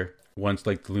progressively better once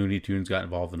the Looney Tunes got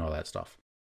involved and all that stuff.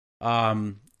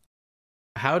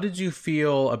 How did you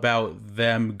feel about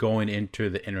them going into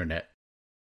the internet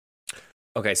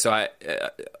Okay, so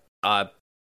uh,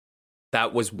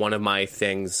 that was one of my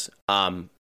things.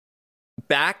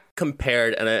 Back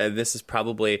compared, and this is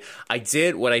probably I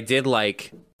did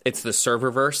like. It's the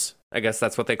serververse. I guess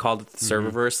that's what they called it, the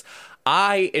serververse.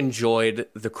 I enjoyed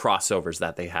the crossovers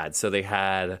that they had. So they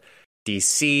had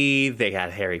DC, they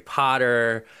had Harry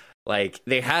Potter, like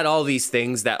they had all these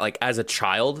things that, like, as a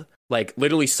child, like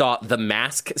literally saw the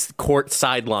Mask court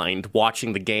sidelined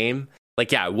watching the game.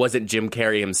 Like, yeah, it wasn't Jim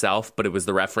Carrey himself, but it was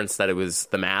the reference that it was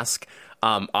the Mask.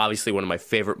 Obviously one of my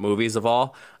favorite movies of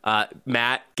all.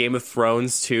 Matt, Game of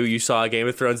Thrones too. You saw Game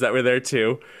of Thrones that were there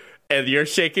too. And you're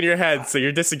shaking your head, so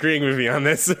you're disagreeing with me on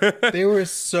this. They were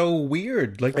so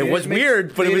weird. Like it was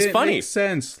weird, but it was funny. Makes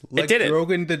sense. Like, it didn't.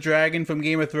 Drogon the dragon from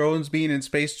Game of Thrones being in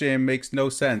Space Jam makes no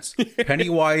sense.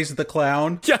 Pennywise the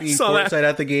clown being courtside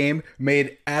at the game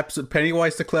made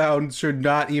Pennywise the clown should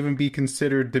not even be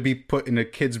considered to be put in a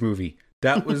kids movie.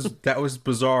 That was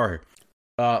bizarre.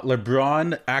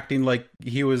 LeBron acting like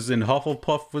he was in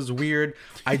Hufflepuff was weird.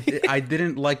 I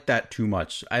didn't like that too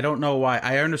much. I don't know why.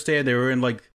 I understand they were in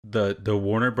like the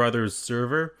Warner Brothers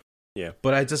server. Yeah.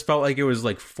 But I just felt like it was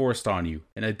like forced on you.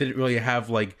 And I didn't really have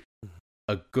like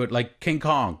a good, like King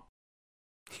Kong.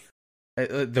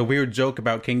 The weird joke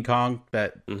about King Kong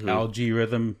that Algae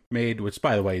Rhythm made, which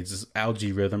by the way, is just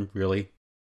Algae Rhythm, really.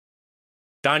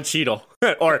 Don Cheadle,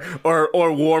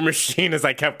 or War Machine, as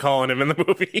I kept calling him in the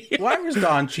movie. Why was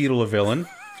Don Cheadle a villain?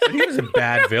 He was a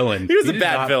bad villain. He was a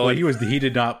bad villain. He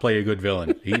did not play a good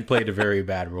villain. He played a very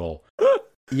bad role.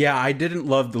 Yeah, I didn't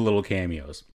love the little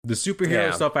cameos. The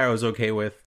superhero stuff I was okay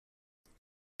with,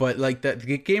 but like that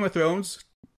Game of Thrones,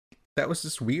 that was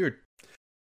just weird.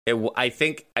 I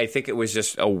think it was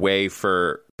just a way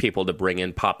for people to bring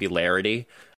in popularity.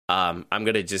 I'm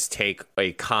gonna just take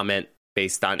a comment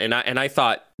based on, and I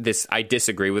thought this, I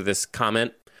disagree with this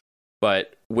comment,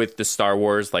 but with the Star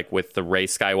Wars, like with the Rey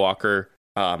Skywalker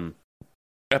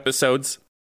episodes,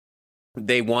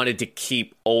 they wanted to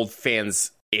keep old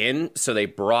fans in, so they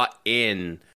brought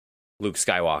in Luke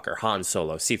Skywalker, Han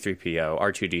Solo, C-3PO,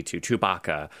 R2-D2,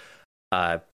 Chewbacca,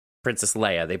 Princess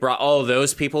Leia. They brought all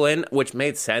those people in, which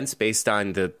made sense based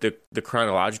on the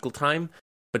chronological time,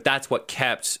 but that's what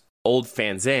kept old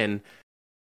fans in.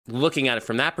 Looking at it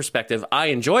from that perspective, I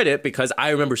enjoyed it because I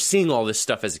remember seeing all this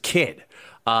stuff as a kid.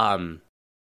 Matt,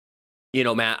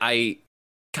 I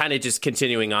kind of just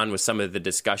continuing on with some of the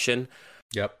discussion.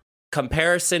 Yep.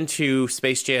 Comparison to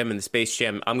Space Jam and the Space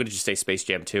Jam, I'm going to just say Space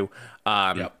Jam 2.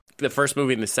 The first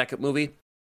movie and the second movie.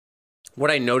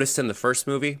 What I noticed in the first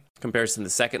movie, comparison to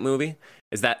the second movie,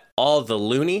 is that all the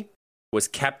Looney was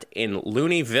kept in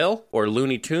Looneyville or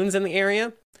Looney Tunes in the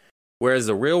area, whereas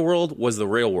the real world was the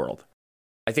real world.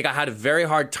 I think I had a very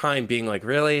hard time being like,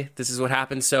 really? This is what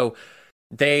happened? So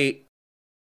they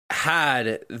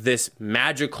had this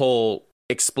magical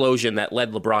explosion that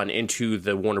led LeBron into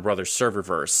the Warner Brothers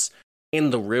serververse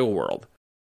in the real world.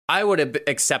 I would have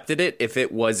accepted it if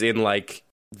it was in like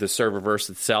the serververse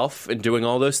itself and doing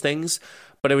all those things.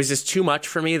 But it was just too much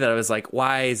for me that I was like,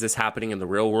 why is this happening in the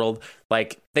real world?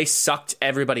 Like, they sucked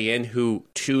everybody in who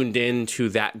tuned in to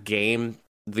that game,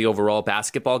 the overall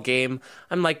basketball game.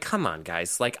 I'm like, come on,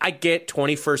 guys. Like, I get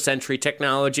 21st century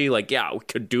technology. Like, yeah, we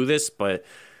could do this, but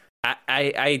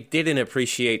I didn't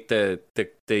appreciate the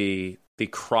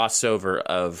crossover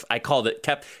of, I called it,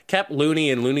 kept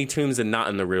Looney and Looney Tunes and not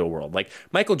in the real world. Like,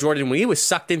 Michael Jordan, when he was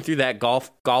sucked in through that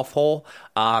golf hole,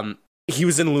 he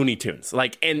was in Looney Tunes.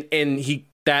 Like, and he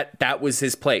that was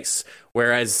his place.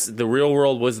 Whereas the real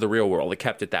world was the real world. It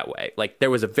kept it that way. Like, there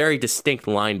was a very distinct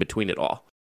line between it all.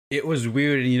 It was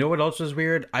weird, and you know what else was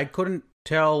weird? I couldn't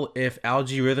tell if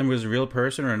Algae Rhythm was a real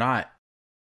person or not.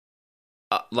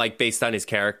 Like, based on his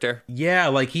character? Yeah,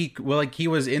 like he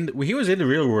was in the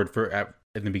real world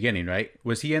in the beginning, right?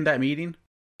 Was he in that meeting?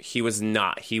 He was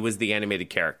not. He was the animated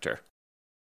character.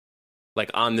 Like,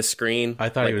 on the screen. I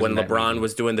thought like he was when in that LeBron meeting.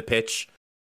 was doing the pitch.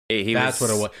 That's what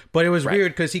it was. But it was right.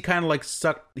 weird because he kind of like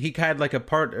sucked. He had like a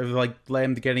part of like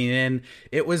Lamb getting in.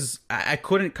 It was, I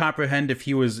couldn't comprehend if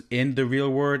he was in the real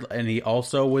world and he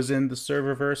also was in the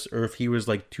serververse, or if he was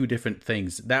like two different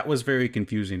things. That was very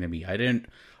confusing to me. It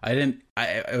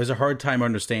was a hard time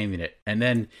understanding it. And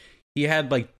then he had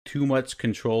like too much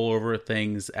control over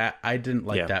things. I didn't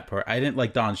like that part. I didn't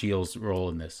like Don Cheadle's role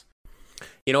in this.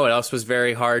 You know what else was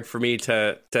very hard for me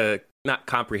to not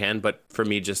comprehend, but for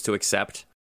me just to accept?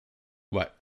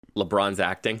 What? LeBron's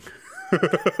acting.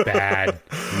 Bad.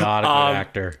 Not a good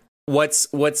actor. What's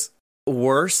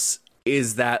worse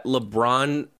is that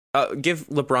LeBron, give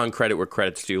LeBron credit where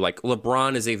credit's due. Like,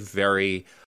 LeBron is a very,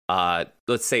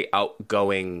 let's say,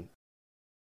 outgoing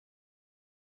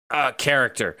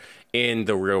character in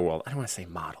the real world. I don't want to say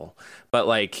model, but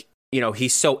like,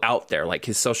 he's so out there. Like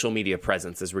his social media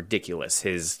presence is ridiculous.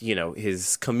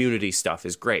 His community stuff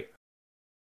is great.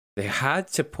 They had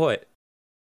to put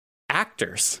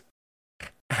actors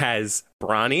as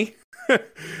Bronny,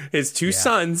 his two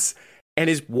sons, and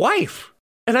his wife.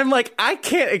 And I'm like, I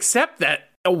can't accept that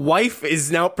a wife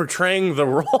is now portraying the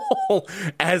role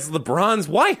as LeBron's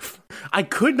wife. I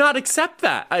could not accept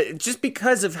that just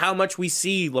because of how much we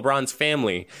see LeBron's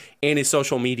family in his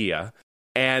social media.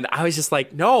 And I was just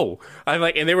like, no. I'm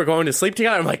like, and they were going to sleep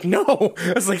together. I'm like, no.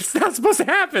 I was like, it's not supposed to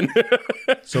happen.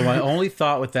 So my only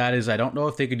thought with that is I don't know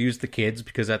if they could use the kids,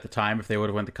 because at the time, if they would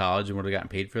have went to college and would have gotten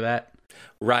paid for that.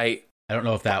 Right. I don't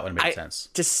know if that would have made sense.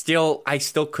 I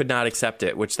still could not accept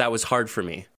it, which that was hard for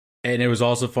me. And it was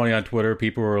also funny on Twitter.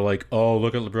 People were like, oh,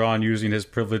 look at LeBron using his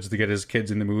privilege to get his kids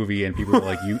in the movie. And people were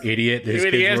like, you idiot. His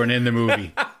kids weren't in the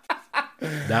movie.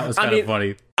 That was kind of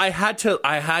funny. I had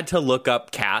to look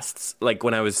up casts. Like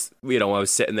when I was, when I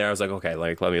was sitting there, I was like, okay,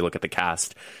 like let me look at the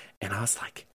cast. And I was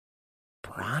like,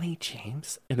 Bronny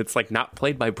James? And it's like not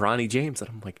played by Bronny James. And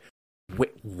I'm like,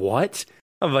 wait, what?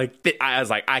 I'm like, I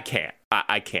was like, I can't.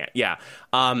 I can't. Yeah.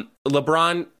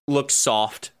 LeBron looks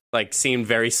soft. Like seemed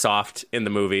very soft in the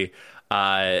movie.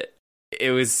 Like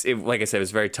I said, it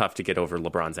was very tough to get over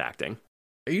LeBron's acting.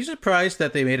 Are you surprised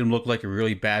that they made him look like a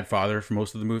really bad father for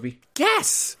most of the movie?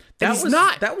 Yes, he's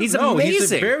amazing.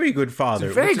 He's a very good father.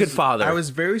 He's a very good father. I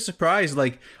was very surprised.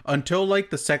 Like until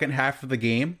like the second half of the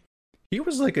game, he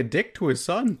was like a dick to his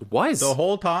son. The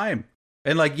whole time.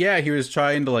 And like, yeah, he was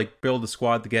trying to like build a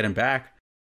squad to get him back,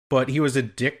 but he was a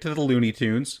dick to the Looney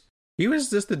Tunes. He was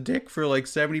just a dick for like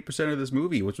 70% of this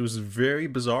movie, which was very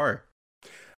bizarre.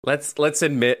 Let's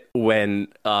admit when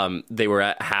they were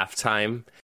at halftime.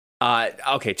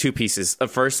 Okay, two pieces. The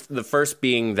first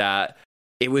being that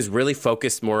it was really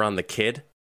focused more on the kid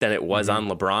than it was on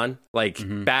LeBron. Like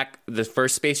back the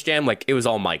first Space Jam, like it was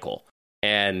all Michael.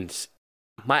 And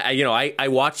I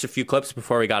watched a few clips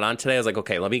before we got on today. I was like,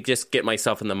 okay, let me just get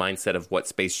myself in the mindset of what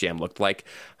Space Jam looked like.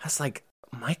 I was like,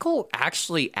 Michael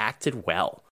actually acted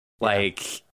well.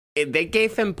 Like they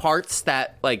gave him parts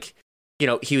that like,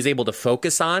 he was able to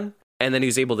focus on, and then he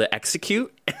was able to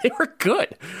execute, and they were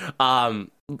good.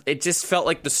 It just felt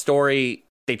like the story,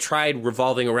 they tried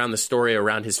revolving around the story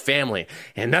around his family,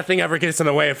 and nothing ever gets in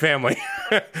the way of family.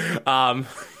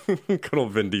 Good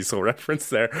old Vin Diesel reference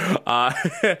there.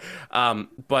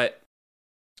 But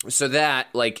so that,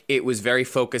 like, it was very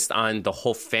focused on the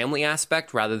whole family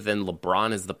aspect rather than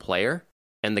LeBron as the player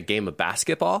and the game of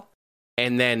basketball.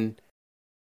 And then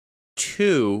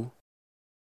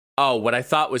what I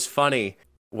thought was funny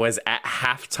was at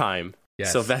halftime,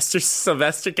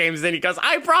 Sylvester came in, he goes,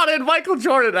 I brought in Michael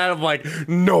Jordan. And I'm like,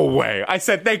 no way. I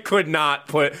said they could not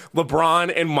put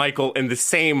LeBron and Michael in the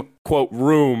same, quote,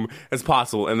 room as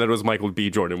possible. And then it was Michael B.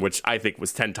 Jordan, which I think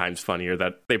was 10 times funnier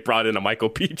that they brought in a Michael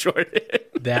B. Jordan.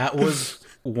 That was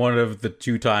one of the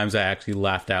 2 times I actually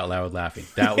laughed out loud laughing.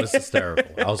 That was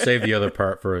hysterical. I'll save the other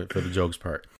part for the jokes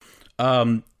part.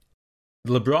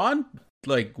 LeBron,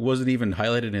 like, wasn't even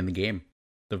highlighted in the game.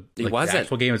 The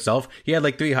actual game itself. He had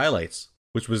like 3 highlights,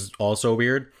 which was also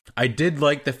weird. I did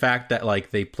like the fact that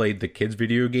like they played the kids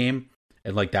video game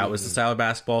and like that was the style of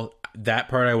basketball. That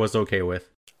part I was okay with.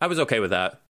 I was okay with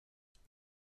that.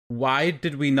 Why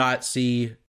did we not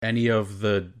see any of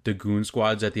the goon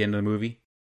squads at the end of the movie?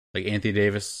 Like Anthony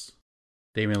Davis,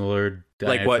 Damian Lillard,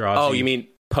 like what? Taurasi. Oh, you mean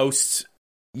post?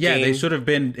 Yeah, they should have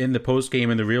been in the post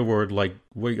game in the real world. Like,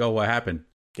 what happened?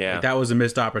 Yeah, like, that was a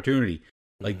missed opportunity.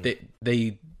 Like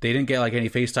they didn't get like any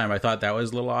FaceTime. I thought that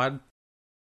was a little odd.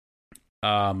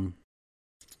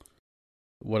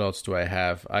 What else do I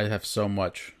have? I have so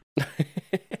much.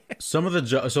 Some of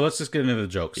the so let's just get into the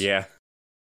jokes. Yeah,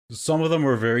 some of them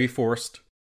were very forced.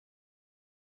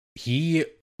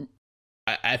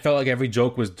 I felt like every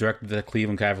joke was directed to the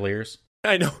Cleveland Cavaliers.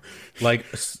 I know, like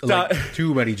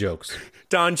too many jokes.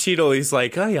 Don Cheadle, he's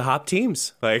like, oh, you hop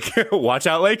teams, like watch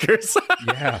out, Lakers.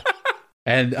 Yeah.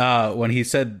 And when he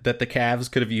said that the Cavs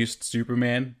could have used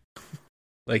Superman,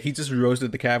 like he just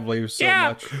roasted the Cavaliers so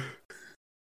much.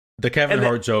 The Kevin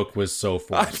Hart joke was so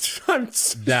forced. I'm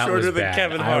that shorter was than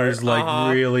Kevin Hart. I was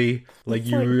like, really? Like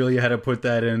you really had to put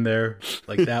that in there?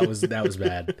 Like that was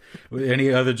bad.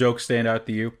 Any other jokes stand out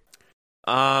to you?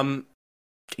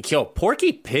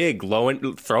 Porky Pig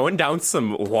throwing down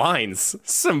some lines,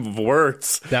 some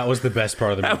words. That was the best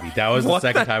part of the movie. That was the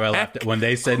second time I laughed. When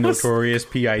they said notorious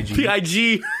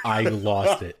P.I.G., I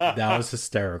lost it. That was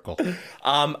hysterical.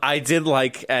 I did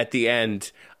like at the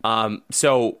end.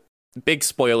 So big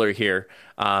spoiler here.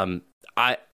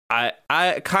 I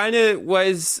kind of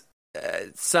was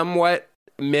somewhat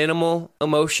minimal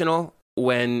emotional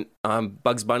when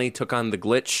Bugs Bunny took on the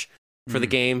glitch for the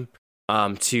game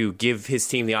to give his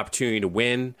team the opportunity to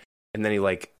win, and then he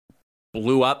like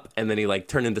blew up, and then he like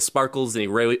turned into sparkles, and he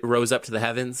rose up to the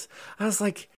heavens. I was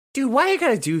like, dude, why you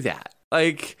gotta do that?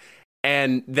 Like,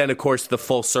 and then of course the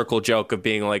full circle joke of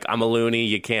being like, I'm a loony,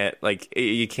 you can't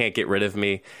get rid of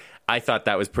me. I thought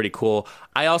that was pretty cool.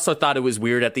 I also thought it was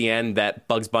weird at the end that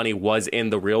Bugs Bunny was in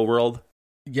the real world.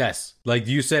 Yes, like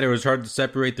you said, it was hard to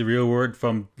separate the real world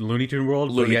from Looney Tune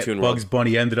world. Bugs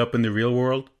Bunny ended up in the real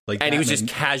world, and he was just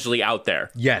casually out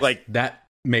there. Yes, like that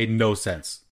made no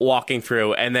sense. Walking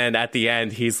through, and then at the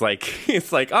end, he's like,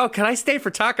 "Oh, can I stay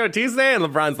for Taco Tuesday?" And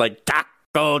LeBron's like,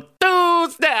 "Taco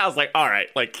Tuesday." I was like, "All right,"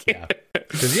 like,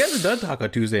 because he hasn't done Taco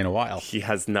Tuesday in a while. He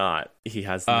has not.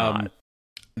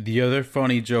 The other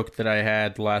funny joke that I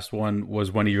had, the last one,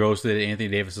 was when he roasted Anthony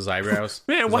Davis's eyebrows.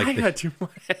 Man, why like you got too much?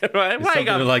 Why you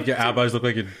got like your eyebrows look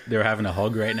like they were having a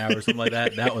hug right now or something like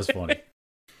that? That was funny.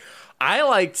 I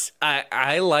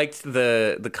liked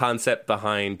the concept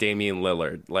behind Damian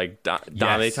Lillard, like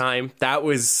Dame time. That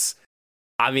was,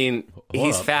 I mean,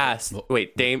 he's fast.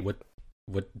 Wait, Dame? What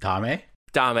Dame?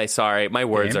 Dame, sorry, my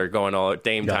words are going all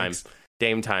Dame time.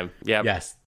 Dame time. Yep.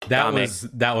 Yes. That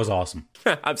was awesome.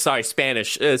 I'm sorry,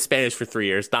 Spanish for 3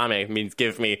 years. Dame means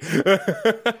give me.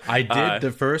 I did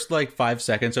the first like 5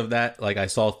 seconds of that. Like I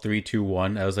saw 3, 2,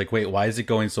 1. I was like, wait, why is it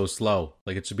going so slow?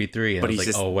 Like it should be 3. And but I was he's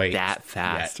like, just oh wait, that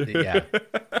fast. Yeah,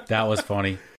 that was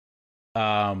funny.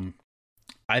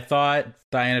 I thought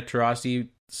Diana Taurasi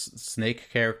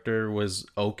Snake character was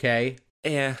okay.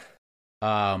 Yeah.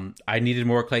 I needed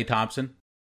more Klay Thompson.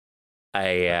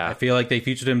 I feel like they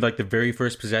featured him like the very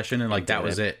first possession, and like that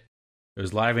was it. It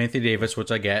was live Anthony Davis,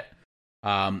 which I get.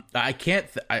 I can't.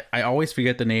 I always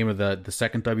forget the name of the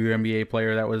second WNBA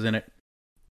player that was in it.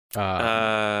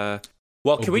 Well,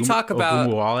 can we talk about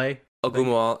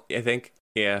Ogumawale? I think.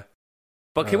 Yeah.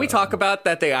 But can we talk about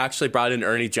that they actually brought in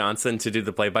Ernie Johnson to do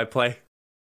the play-by-play?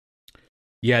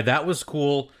 Yeah, that was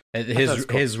cool.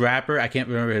 His rapper, I can't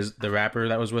remember the rapper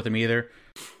that was with him either.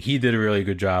 He did a really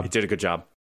good job. He did a good job.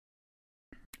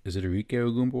 Is it Arike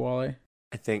Ogunbowale?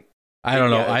 I think. I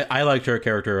don't know. I liked her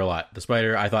character a lot. The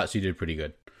Spider, I thought she did pretty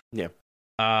good. Yeah.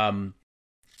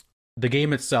 The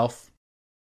game itself,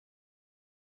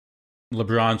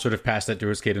 LeBron sort of passed that to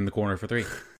his kid in the corner for 3.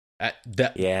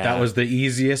 That was the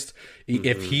easiest. Mm-hmm.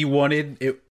 If he wanted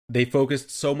it, they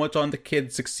focused so much on the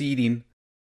kid succeeding,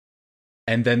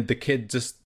 and then the kid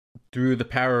just threw the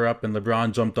power up, and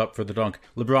LeBron jumped up for the dunk.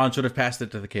 LeBron should have passed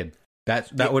it to the kid.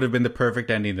 That would have been the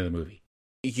perfect ending to the movie.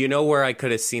 You know where I could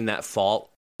have seen that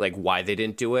fault, like why they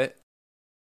didn't do it?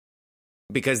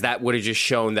 Because that would have just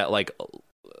shown that like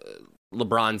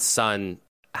LeBron's son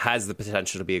has the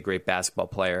potential to be a great basketball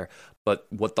player, but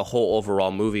what the whole overall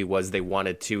movie was, they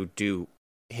wanted to do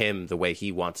him the way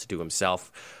he wants to do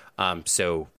himself.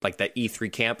 So like that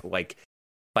E3 camp, like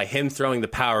by him throwing the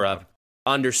power up,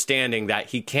 understanding that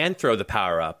he can throw the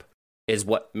power up is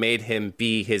what made him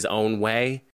be his own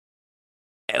way.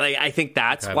 Like, I think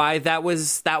that's why that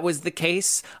was the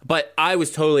case. But I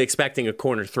was totally expecting a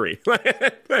corner 3.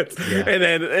 And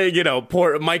then,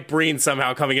 poor Mike Breen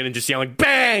somehow coming in and just yelling,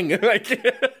 bang! Like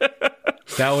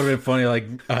that would have been funny.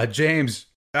 Like, James,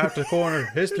 after corner,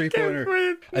 his 3-pointer.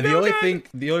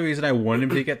 The only reason I wanted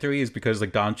him to get 3 is because,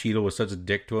 like, Don Cheadle was such a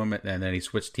dick to him, and then he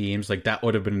switched teams. Like, that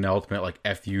would have been an ultimate, like,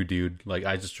 F you, dude. Like,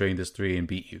 I just trained this 3 and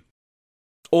beat you.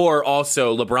 Or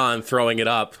also LeBron throwing it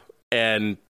up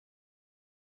and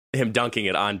him dunking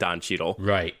it on Don Cheadle.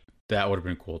 Right. That would have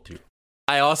been cool too.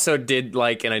 I also did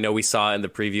like, and I know we saw in the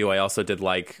preview, I also did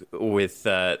like with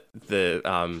it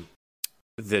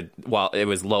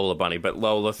was Lola Bunny, but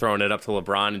Lola throwing it up to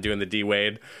LeBron and doing the D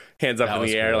Wade hands up in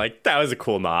the air. Cool. Like that was a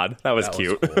cool nod. That was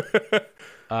cute.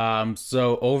 Cool.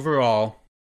 So overall,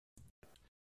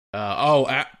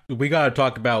 we got to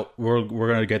talk about, we're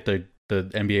going to get the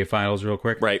NBA finals real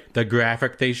quick. Right. The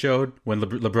graphic they showed when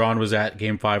LeBron was at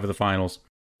game 5 of the finals.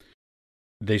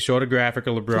 They showed a graphic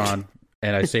of LeBron,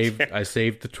 and I saved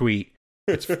the tweet.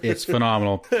 It's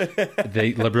phenomenal.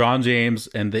 LeBron James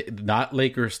and the not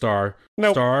Lakers star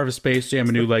of Space Jam: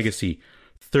 A New Legacy.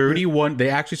 31.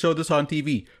 They actually showed this on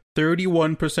TV.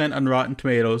 31% on Rotten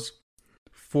Tomatoes,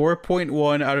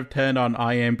 4.1 out of 10 on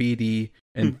IMDb,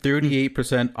 and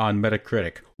 38% on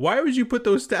Metacritic. Why would you put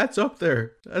those stats up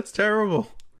there? That's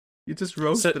terrible. You just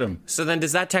roasted him. So then,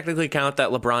 does that technically count that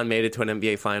LeBron made it to an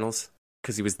NBA Finals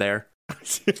because he was there?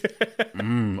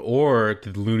 Or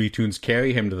did the Looney Tunes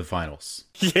carry him to the finals?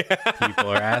 Yeah. People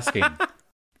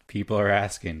are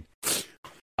asking.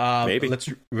 Maybe. Let's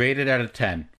rate it out of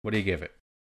 10. What do you give it?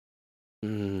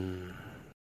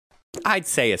 I'd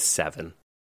say a 7.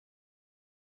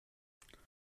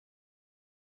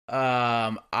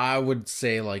 I would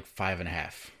say like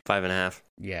 5.5. 5.5.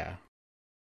 Yeah.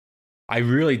 I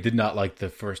really did not like the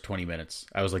first 20 minutes.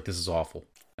 I was like, this is awful.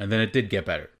 And then it did get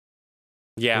better.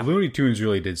 Yeah. The Looney Tunes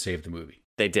really did save the movie.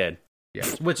 They did. Yeah.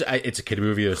 Which, it's a kid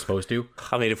movie, they're supposed to.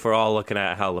 I mean, if we're all looking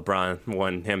at how LeBron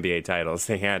won NBA titles,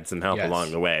 they had some help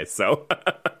along the way, so.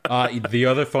 The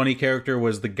other funny character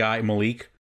was the guy, Malik,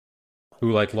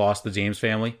 who, like, lost the James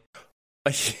family.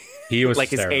 He was like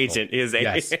hysterical. his agent.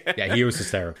 Yes. Yeah, he was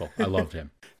hysterical. I loved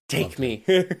him. Take me.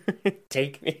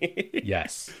 Take me.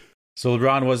 Yes. So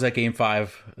LeBron was at Game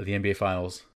 5 of the NBA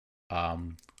Finals.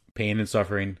 Pain and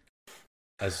suffering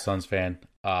as a Suns fan.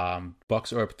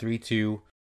 Bucks are up 3-2.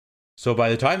 So by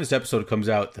the time this episode comes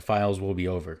out, the finals will be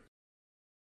over.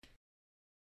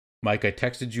 Mike, I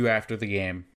texted you after the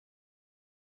game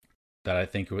that I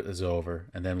think it was over.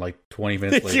 And then like 20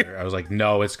 minutes later, I was like,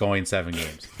 no, it's going 7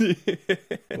 games.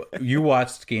 You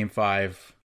watched Game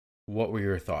 5. What were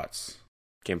your thoughts?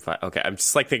 Game 5. Okay, I'm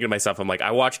just like thinking to myself, I'm like, I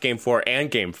watched Game 4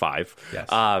 and Game 5. Yes.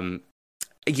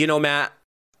 You know, Matt,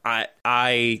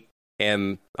 I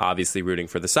am obviously rooting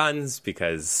for the Suns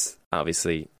because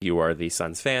obviously you are the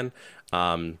Suns fan.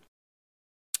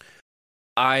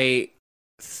 I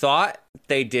thought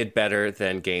they did better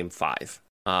than Game 5.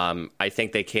 I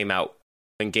think they came out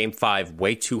in Game 5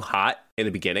 way too hot in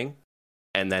the beginning,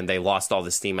 and then they lost all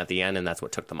the steam at the end, and that's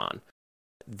what took them on.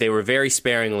 They were very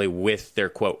sparingly with their,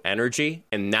 quote, energy,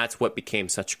 and that's what became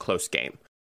such a close game.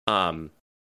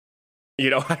 You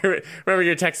know, I remember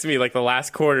you texted me like the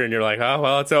last quarter, and you're like, oh,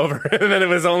 well, it's over. And then it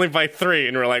was only by 3,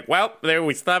 and we're like, well, there,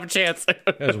 we still have a chance.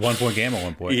 It was a 1-point game at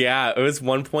one point. Yeah, it was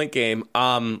 1-point game.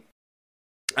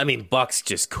 I mean, Bucks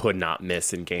just could not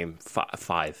miss in Game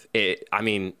 5. I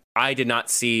mean, I did not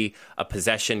see a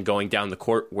possession going down the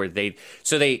court where they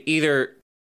either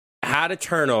had a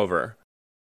turnover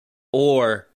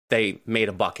or they made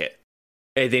a bucket.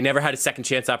 They never had a second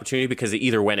chance opportunity because they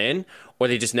either went in or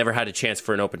they just never had a chance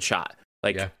for an open shot.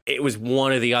 It was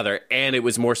one or the other, and it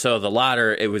was more so the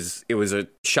latter. It was a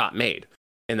shot made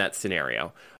in that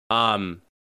scenario.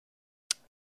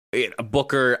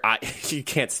 Booker, you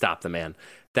can't stop the man.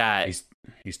 That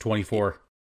he's 24.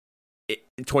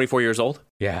 24 years old?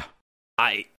 Yeah.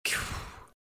 he's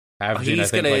Averaging, I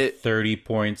think, like 30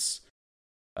 points,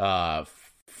 5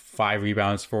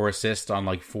 rebounds, 4 assists on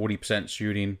like 40%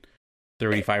 shooting,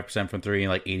 35% from 3,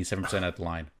 and like 87% at the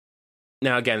line.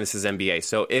 Now, again, this is NBA,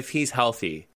 so if he's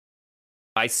healthy,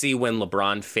 I see when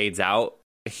LeBron fades out,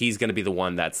 he's going to be the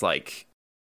one that's going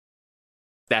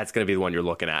to be the one you're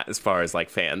looking at as far as like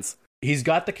fans. He's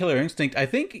got the killer instinct. I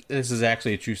think this is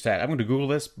actually a true stat. I'm going to Google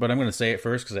this, but I'm going to say it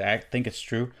first because I think it's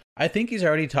true. I think he's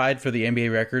already tied for the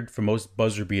NBA record for most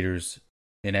buzzer beaters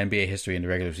in NBA history in the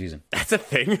regular season. That's a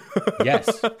thing?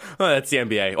 Yes. Oh, that's the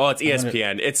NBA. Oh, it's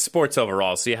ESPN. It's sports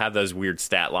overall, so you have those weird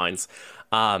stat lines.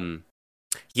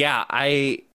 Yeah,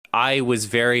 I was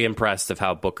very impressed of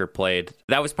how Booker played.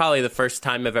 That was probably the first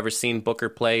time I've ever seen Booker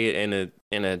play in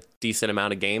a decent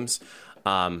amount of games.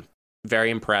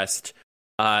 Very impressed.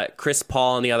 Chris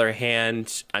Paul, on the other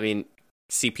hand, I mean,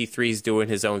 CP3's doing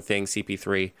his own thing.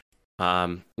 CP3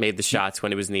 made the shots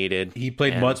when it was needed. He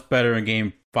played much better in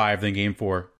Game 5 than Game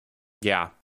 4. Yeah.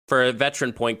 For a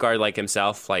veteran point guard like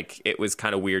himself, like, it was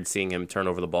kind of weird seeing him turn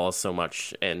over the ball so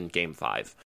much in Game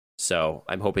 5. So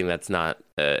I'm hoping that's not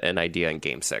an idea in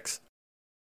Game 6.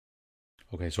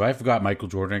 Okay, so I forgot Michael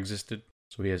Jordan existed.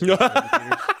 So he has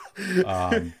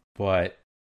but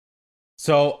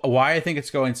so why I think it's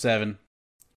going 7.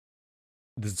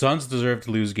 The Suns deserve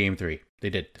to lose Game 3. They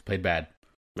did. They played bad.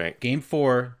 Right. Game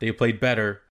 4, they played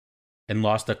better and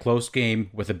lost a close game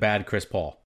with a bad Chris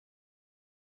Paul.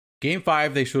 Game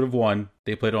 5, they should have won.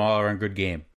 They played an all-around good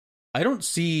game. I don't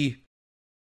see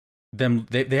them...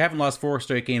 They haven't lost 4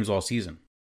 straight games all season.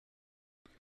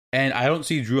 And I don't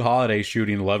see Jrue Holiday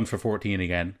shooting 11 for 14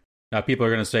 again. Now, people are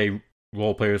going to say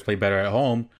role players play better at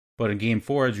home, but in Game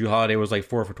 4, Jrue Holiday was like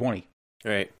 4 for 20.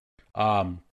 Right.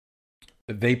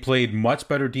 They played much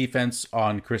better defense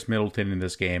on Chris Middleton in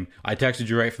this game. I texted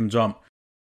you right from jump.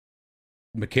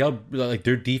 Mikal, like,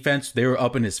 their defense, they were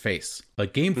up in his face.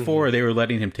 Like, Game 4, they were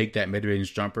letting him take that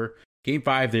mid-range jumper. Game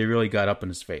 5, they really got up in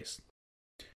his face.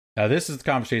 Now, this is the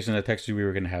conversation I texted you we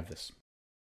were going to have this.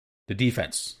 The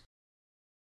defense.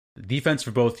 The defense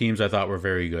for both teams, I thought, were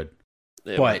very good.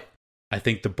 Yeah, but I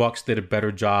think the Bucks did a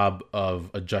better job of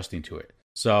adjusting to it.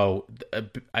 So,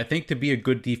 I think to be a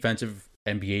good defensive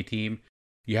NBA team,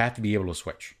 you have to be able to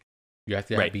switch. You have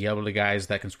to be able to guys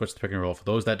that can switch the pick and roll. For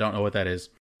those that don't know what that is,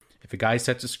 if a guy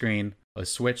sets a screen, a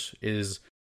switch is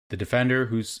the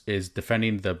defender is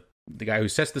defending the guy who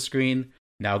sets the screen,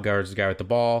 now guards the guy with the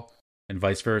ball, and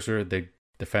vice versa. The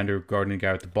defender guarding the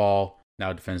guy with the ball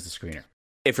now defends the screener.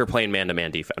 If you're playing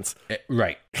man-to-man defense.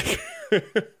 Right.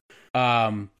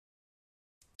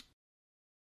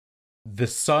 The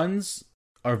Suns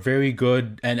are very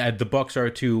good, and the Bucks are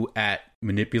too, at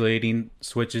manipulating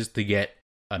switches to get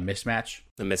a mismatch.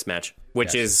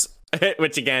 Which is,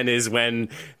 which again is when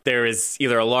there is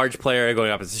either a large player going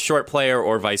up against a short player,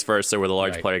 or vice versa, where the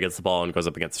large player gets the ball and goes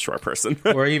up against a short person.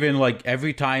 Or even like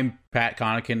every time Pat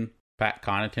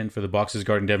Connaughton for the Bucks is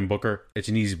guarding Devin Booker, it's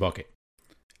an easy bucket.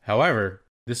 However,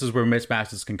 this is where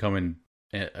mismatches can come in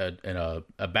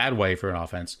a bad way for an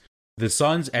offense. The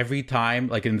Suns, every time,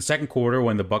 like in the second quarter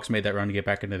when the Bucks made that run to get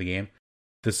back into the game,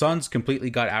 the Suns completely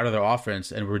got out of their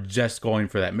offense and were just going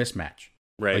for that mismatch.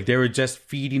 Right. Like they were just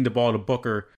feeding the ball to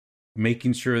Booker,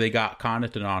 making sure they got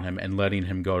Connaughton on him and letting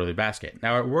him go to the basket.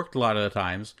 Now, it worked a lot of the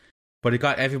times, but it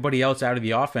got everybody else out of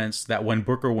the offense that when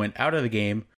Booker went out of the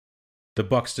game, the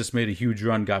Bucks just made a huge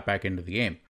run, got back into the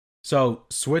game. So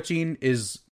switching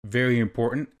is very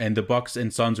important, and the Bucks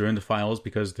and Suns are in the finals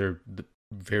because they're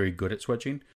very good at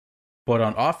switching. But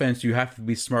on offense, you have to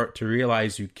be smart to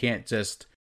realize you can't just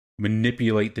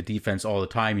manipulate the defense all the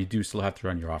time. You do still have to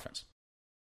run your offense,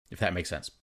 if that makes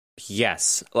sense.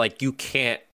 Yes. Like, you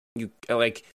can't, you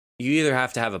either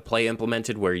have to have a play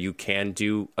implemented where you can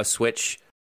do a switch.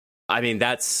 I mean,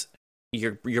 that's,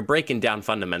 you're breaking down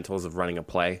fundamentals of running a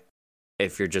play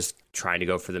if you're just trying to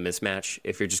go for the mismatch.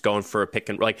 If you're just going for a pick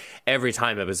and, like, every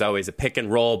time it was always a pick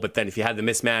and roll, but then if you had the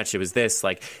mismatch, it was this.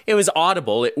 Like, it was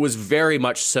audible. It was very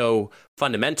much so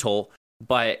fundamental,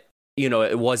 but, you know,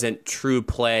 it wasn't true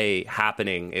play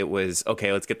happening. It was,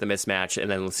 okay, let's get the mismatch, and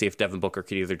then let's see if Devin Booker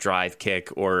could either drive, kick,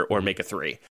 or make a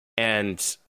three. And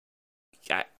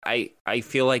I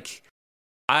feel like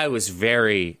I was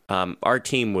very, our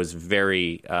team was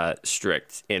very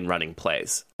strict in running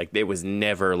plays. Like, it was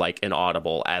never like an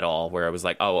audible at all where I was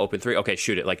like, oh, open three, okay,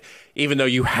 shoot it. Like, even though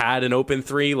you had an open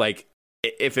three, like,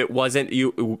 if it wasn't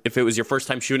you, if it was your first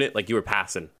time shooting it, like, you were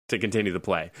passing to continue the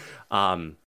play.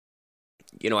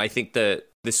 You know, I think the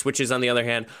switches, on the other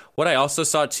hand, what I also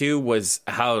saw too was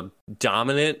how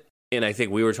dominant, and I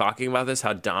think we were talking about this,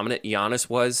 how dominant Giannis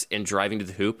was in driving to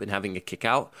the hoop and having a kick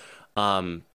out.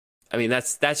 I mean,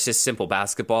 that's just simple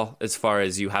basketball as far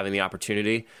as you having the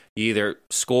opportunity. You either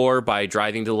score by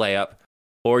driving to layup,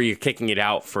 or you're kicking it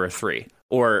out for a three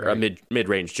or a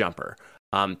mid-range jumper.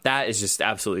 That is just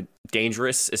absolutely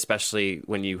dangerous, especially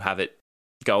when you have it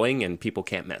going and people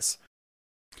can't miss.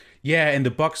 Yeah, and the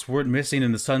Bucks weren't missing,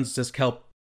 and the Suns just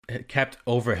kept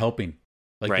over-helping.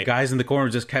 Like, the guys in the corner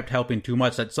just kept helping too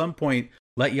much. At some point,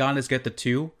 let Giannis get the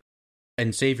two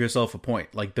and save yourself a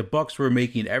point. Like, the Bucks were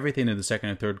making everything in the second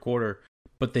and third quarter,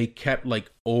 but they kept,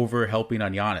 like, over-helping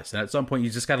on Giannis. And at some point, you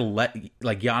just got to let,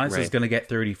 like, Giannis is going to get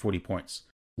 30, 40 points.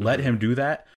 Let him do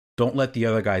that. Don't let the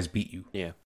other guys beat you.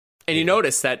 Yeah. And you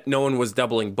notice that no one was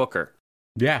doubling Booker.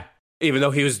 Yeah. Even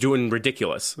though he was doing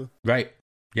ridiculous. Right.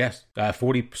 Yes.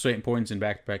 40% points in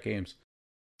back-to-back games.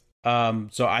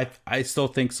 So I still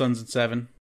think Suns in 7.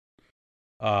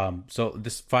 So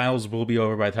this finals will be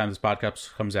over by the time this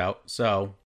podcast comes out.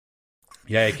 So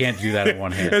yeah, you can't do that in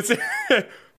one hand.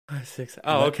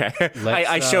 Oh, okay.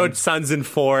 I showed Suns in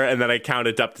 4, and then I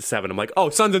counted up to 7. I'm like, oh,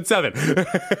 Suns in 7.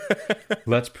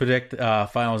 Let's predict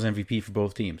finals MVP for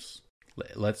both teams.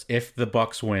 If the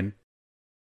Bucks win.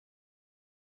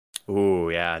 Ooh,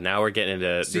 yeah. Now we're getting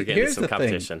into some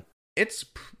competition. Thing.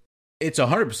 It's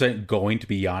 100% going to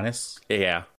be Giannis.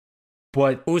 Yeah.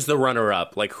 But who's the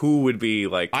runner-up? Like, who would be,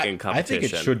 like, in competition? I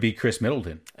think it should be Chris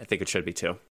Middleton. I think it should be,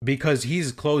 too. Because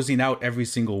he's closing out every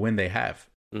single win they have.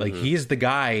 Like, he's the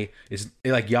guy,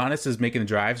 like, Giannis is making the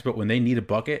drives, but when they need a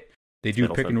bucket, they do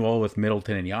pick and roll with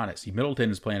Middleton and Giannis. Middleton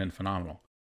is playing phenomenal.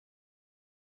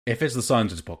 If it's the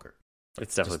Suns, it's Booker.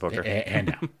 It's definitely Booker.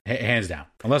 Hands down.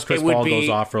 Unless Chris Paul goes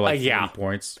off for, like, 30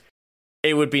 points.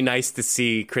 It would be nice to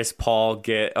see Chris Paul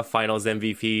get a finals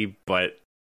MVP, but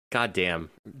goddamn,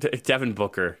 Devin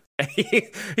Booker,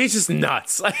 he's just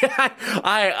nuts.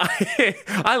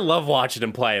 I love watching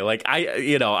him play. Like,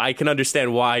 I can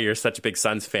understand why you're such a big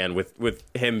Suns fan with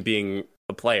him being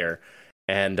a player.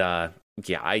 And I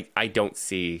don't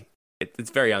see it. It's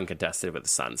very uncontested with the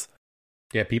Suns.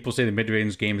 Yeah, people say the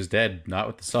mid-range game is dead. Not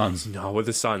with the Suns. No, with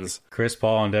the Suns. Chris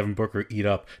Paul and Devin Booker eat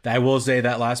up. I will say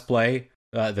that last play,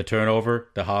 the turnover,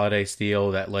 the Holiday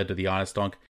steal that led to the Giannis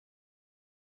dunk.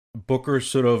 Booker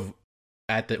sort of,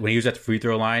 when he was at the free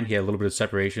throw line, he had a little bit of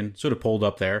separation, sort of pulled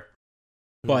up there.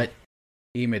 But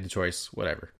he made the choice,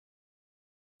 whatever.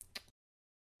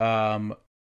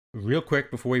 Real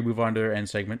quick before we move on to our end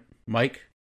segment, Mike,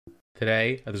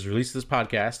 today, at the release of this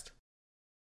podcast,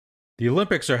 the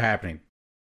Olympics are happening.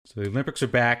 So the Olympics are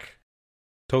back.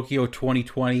 Tokyo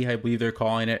 2020, I believe they're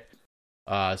calling it.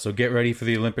 So get ready for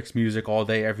the Olympics music all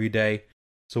day, every day.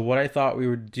 So what I thought we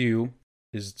would do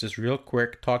is just real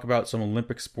quick talk about some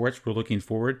Olympic sports we're looking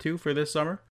forward to for this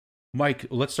summer. Mike,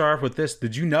 let's start off with this.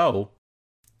 Did you know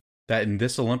that in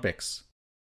this Olympics,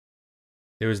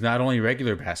 there was not only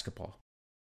regular basketball,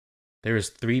 there was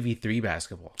 3v3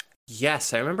 basketball?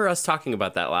 Yes, I remember us talking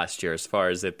about that last year as far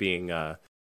as it being, what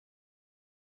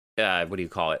do you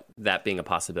call it? That being a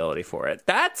possibility for it.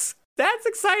 That's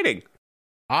exciting.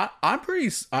 I'm pretty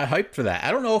hyped for that.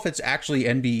 I don't know if it's actually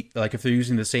NBA, like if they're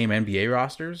using the same NBA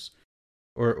rosters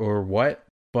or what,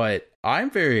 but I'm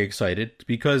very excited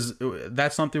because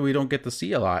that's something we don't get to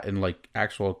see a lot in like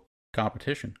actual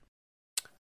competition.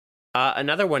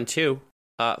 Another one too,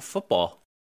 football.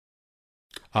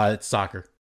 It's soccer.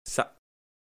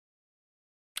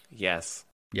 Yes.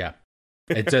 Yeah.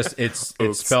 It's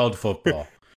spelled football.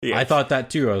 Yeah. I thought that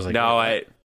too. I was like, no,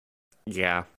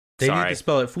 yeah. They need to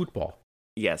spell it football.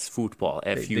 Yes, football.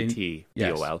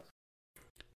 FUTBOL.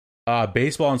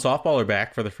 Baseball and softball are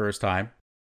back for the first time.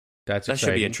 That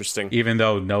should be interesting. Even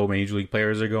though no major league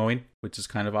players are going, which is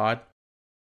kind of odd.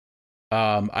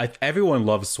 Everyone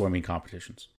loves swimming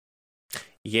competitions.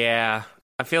 Yeah,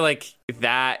 I feel like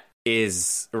that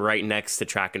is right next to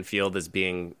track and field as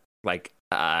being like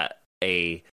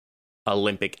a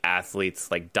Olympic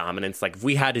athletes like dominance. Like if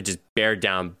we had to just bare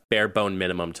bone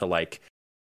minimum to like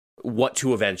what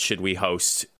two events should we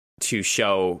host to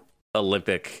show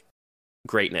Olympic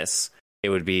greatness, it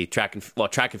would be track and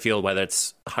field, whether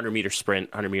it's 100-meter sprint,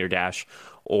 100-meter dash,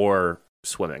 or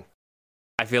swimming.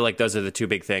 I feel like those are the two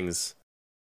big things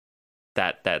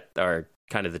that are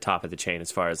kind of the top of the chain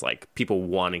as far as like people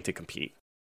wanting to compete.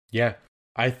 Yeah,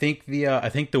 I think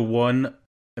the one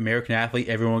American athlete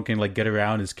everyone can like get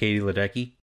around is Katie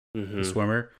Ledecky, the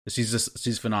swimmer.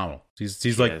 She's phenomenal.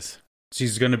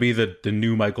 She's going to be the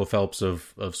new Michael Phelps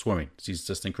of swimming. She's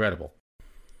just incredible.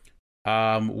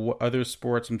 What other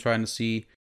sports I'm trying to see?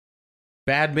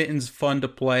 Badminton's fun to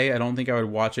play. I don't think I would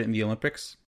watch it in the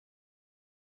Olympics.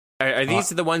 Are these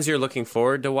the ones you're looking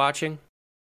forward to watching?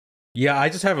 Yeah, I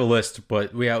just have a list,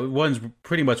 but ones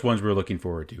we're looking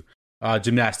forward to.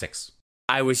 Gymnastics.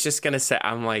 I was just gonna say,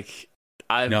 I'm like,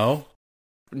 no,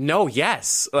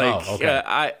 yes, like, okay.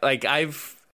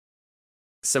 I've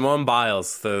Simone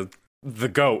Biles, the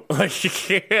GOAT, like you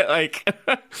can't like.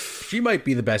 She might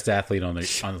be the best athlete on the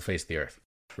face of the earth.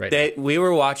 Right. We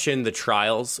were watching the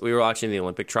trials. We were watching the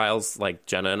Olympic trials. Like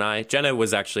Jenna and I. Jenna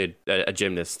was actually a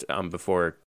gymnast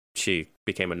before she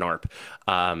became a NARP.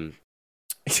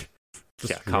 Just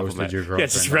roasted your girlfriend. Yeah,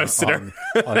 just roasted her.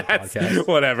 On the podcast.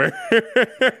 Whatever.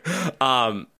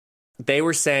 They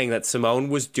were saying that Simone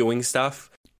was doing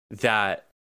stuff that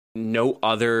no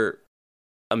other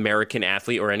American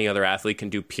athlete or any other athlete can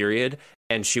do, period.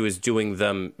 And she was doing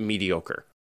them mediocre.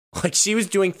 Like she was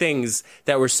doing things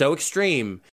that were so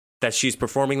extreme that she's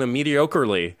performing them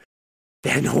mediocrely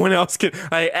that no one else can.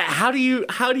 Like, how do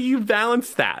you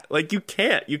balance that? Like you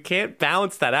can't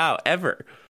balance that out ever.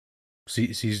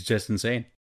 She's just insane.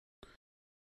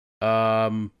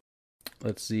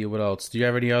 Let's see what else. Do you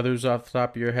have any others off the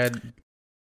top of your head?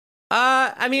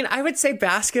 I mean, I would say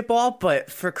basketball, but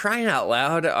for crying out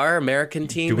loud, our American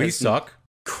team. Do we suck?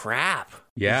 Crap.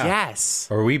 Yeah. Yes.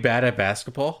 Are we bad at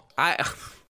basketball?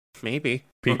 Maybe.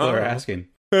 People are asking.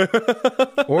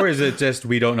 Or is it just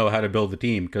we don't know how to build the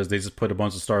team because they just put a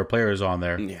bunch of star players on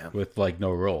there with like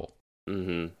no role?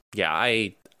 Mm-hmm. Yeah,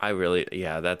 I really,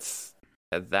 that's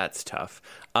tough.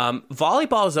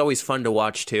 Volleyball is always fun to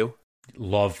watch too.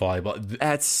 Love volleyball.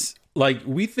 That's like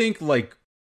we think like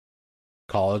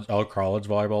college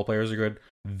volleyball players are good.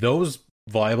 Those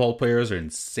volleyball players are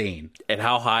insane. And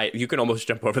how high you can almost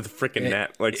jump over the freaking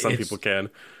net like some people can.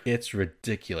 It's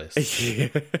ridiculous.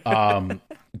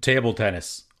 Table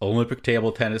tennis. Olympic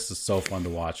table tennis is so fun to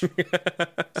watch.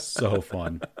 So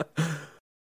fun.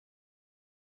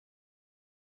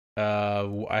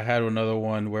 I had another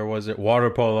one. Where was it? Water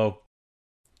polo.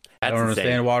 I don't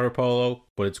understand water polo,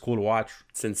 but it's cool to watch.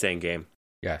 It's an insane game.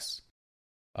 Yes.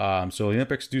 So the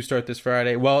Olympics do start this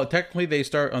Friday. Well, technically they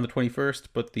start on the 21st,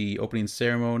 but the opening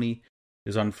ceremony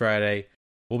is on Friday.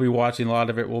 We'll be watching a lot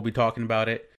of it. We'll be talking about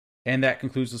it. And that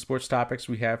concludes the sports topics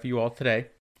we have for you all today.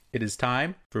 It is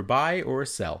time for Buy or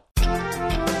Sell.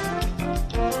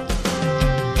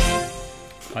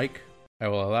 Mike, I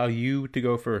will allow you to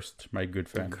go first, my good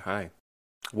friend. Okay.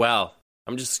 Well,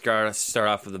 I'm just going to start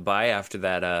off with a buy after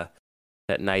that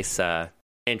nice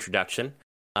introduction.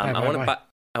 I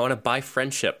want to buy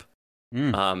friendship.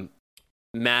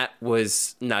 Matt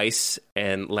was nice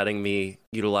and letting me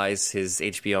utilize his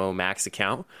HBO Max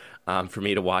account for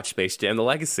me to watch Space Jam: The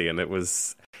Legacy, and it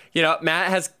was, Matt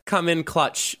has come in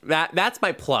clutch. That's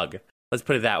my plug. Let's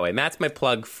put it that way. Matt's my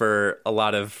plug for a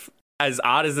lot of, as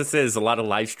odd as this is, a lot of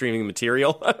live streaming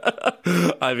material.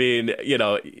 I mean,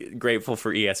 grateful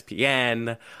for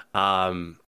ESPN.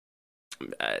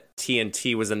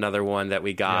 TNT was another one that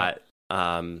we got.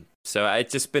 Yeah. So I've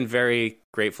just been very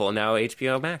grateful. And now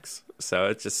HBO Max. So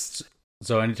it's just...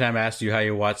 So anytime I ask you how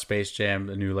you watch Space Jam: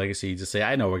 A New Legacy, you just say,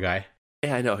 I know a guy.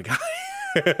 Yeah, I know a guy.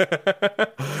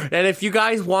 And if you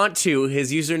guys want to,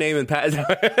 his username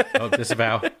and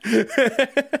disavow.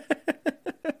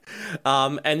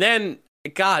 And then,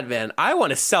 God, man, I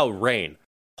want to sell Rain.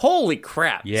 Holy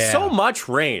crap. Yeah. So much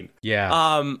Rain. Yeah.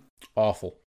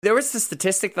 Awful. There was the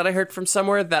statistic that I heard from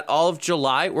somewhere that all of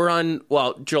July, we're on,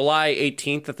 July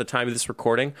 18th at the time of this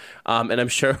recording, and I'm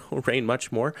sure it'll rain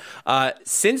much more.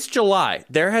 Since July,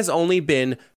 there has only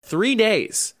been 3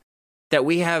 days that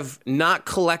we have not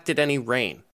collected any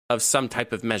rain of some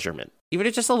type of measurement. Even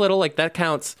if it's just a little, like, that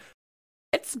counts.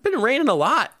 It's been raining a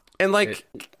lot. And,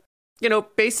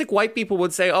 basic white people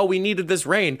would say, oh, we needed this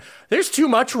rain. There's too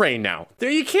much rain now.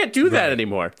 You can't do that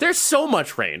anymore. There's so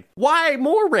much rain. Why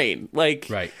more rain?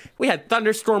 Right. We had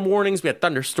thunderstorm warnings. We had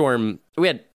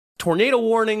tornado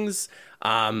warnings.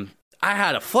 I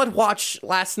had a flood watch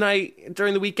last night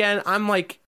during the weekend. I'm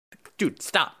like, dude,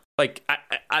 stop.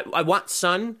 I want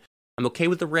sun. I'm okay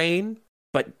with the rain,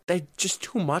 but they're just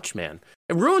too much, man.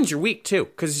 It ruins your week, too,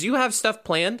 because you have stuff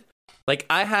planned.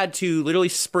 I had to literally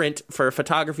sprint for a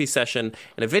photography session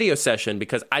and a video session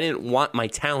because I didn't want my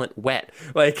talent wet.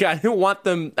 I didn't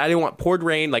want poured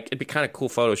rain. It'd be kind of cool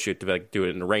photo shoot to do it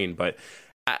in the rain, but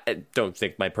I don't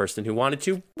think my person who wanted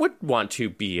to would want to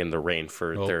be in the rain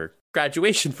for their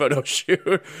graduation photo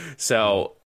shoot.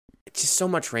 So it's just so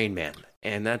much rain, man.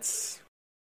 And that's...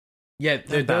 Yeah,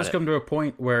 there does come to a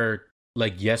point where,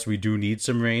 yes, we do need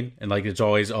some rain. And, it's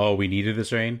always, oh, we needed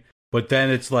this rain. But then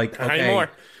it's like, okay, more.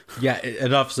 Yeah,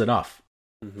 enough's enough.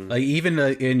 Mm-hmm. Even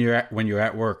when you're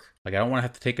at work, I don't want to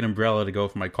have to take an umbrella to go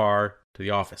from my car to the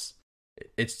office.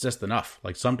 It's just enough.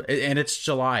 And it's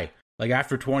July.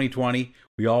 After 2020,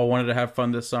 we all wanted to have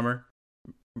fun this summer,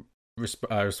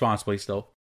 responsibly still.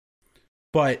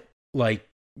 But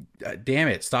damn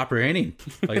it, stop raining.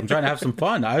 I'm trying to have some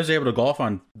fun. I was able to golf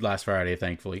on last Friday,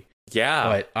 thankfully. Yeah.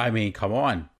 But I mean, come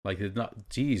on,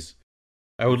 geez.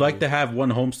 I would like to have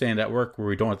one homestand at work where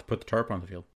we don't have to put the tarp on the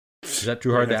field. Is that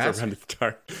too hard to ask?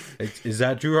 Is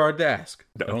that too hard to ask?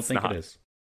 No, I don't think not. it is.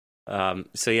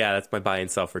 So yeah, that's my buy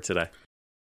and sell for today.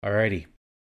 Alrighty.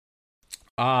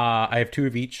 I have 2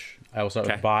 of each. I will start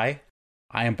with buy.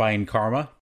 I am buying Karma.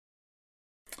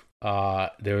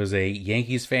 There was a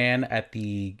Yankees fan at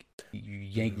the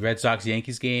Red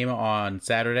Sox-Yankees game on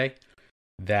Saturday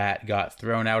that got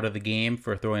thrown out of the game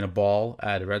for throwing a ball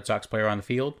at a Red Sox player on the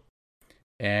field.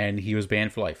 And he was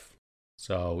banned for life.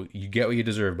 So you get what you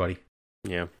deserve, buddy.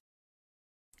 Yeah.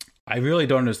 I really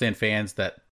don't understand fans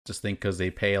that just think because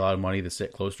they pay a lot of money to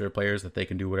sit close to their players that they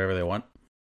can do whatever they want.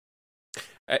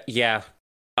 Yeah.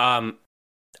 I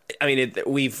mean,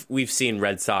 we've seen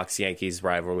Red Sox-Yankees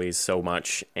rivalries so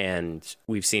much, and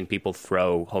we've seen people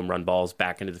throw home run balls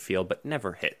back into the field, but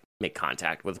never make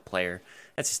contact with a player.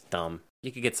 That's just dumb.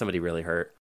 You could get somebody really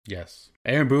hurt. Yes.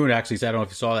 Aaron Boone actually said, I don't know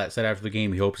if you saw that, said after the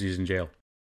game he hopes he's in jail.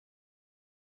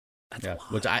 That's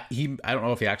which I don't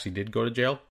know if he actually did go to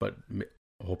jail, but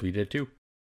I hope he did too.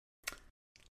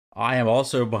 I am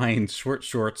also buying short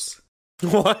shorts.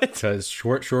 What? Because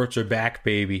short shorts are back,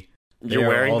 baby. You're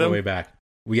wearing all them? The way back.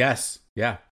 Yes,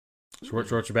 yeah. Short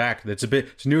shorts are back. It's a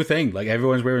new thing.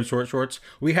 Everyone's wearing short shorts.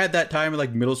 We had that time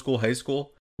in middle school, high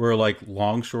school, where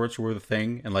long shorts were the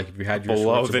thing, and if you had your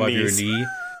below shorts above your knee,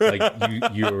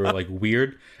 you were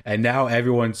weird. And now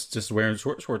everyone's just wearing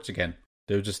short shorts again.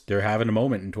 They're having a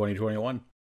moment in 2021.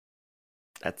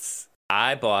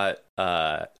 I bought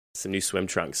some new swim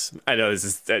trunks. I know this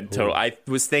is total. I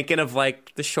was thinking of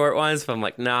the short ones, but I'm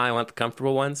like, nah, I want the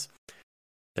comfortable ones.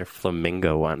 They're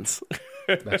flamingo ones.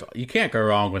 You can't go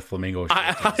wrong with flamingo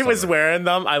shorts. I was wearing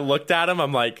them. I looked at them. I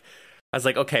was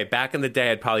like, okay, back in the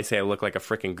day, I'd probably say I look like a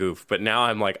freaking goof, but now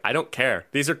I'm like, I don't care.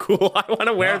 These are cool. I want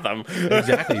to wear them.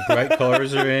 Exactly. Bright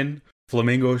colors are in.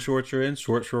 Flamingo shorts are in.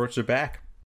 Short shorts are back.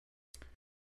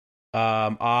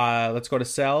 Let's go to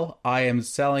sell. I am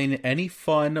selling any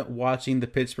fun watching the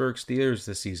Pittsburgh Steelers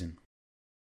this season.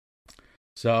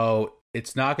 So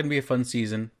it's not going to be a fun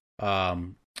season.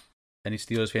 Any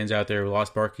Steelers fans out there, we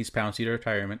lost Barquise Pouncey to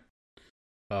retirement.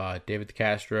 David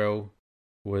DeCastro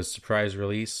was surprise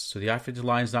release, so the offensive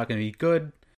line is not going to be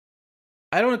good.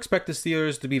 I don't expect the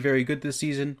Steelers to be very good this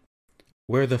season.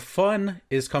 Where the fun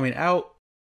is coming out,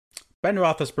 Ben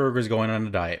Roethlisberger is going on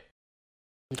a diet.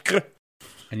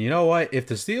 And you know what? If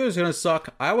the Steelers are going to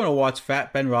suck, I want to watch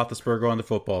fat Ben Roethlisberger on the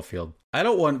football field. I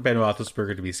don't want Ben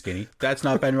Roethlisberger to be skinny. That's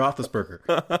not Ben Roethlisberger.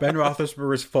 Ben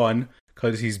Roethlisberger's fun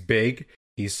because he's big,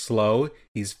 he's slow,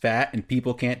 he's fat, and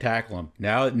people can't tackle him.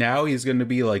 Now he's going to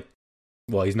be like,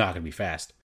 well, he's not going to be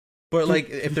fast. But like,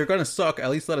 if they're going to suck, at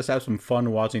least let us have some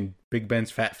fun watching Big Ben's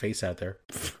fat face out there.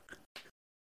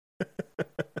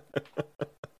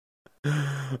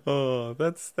 Oh,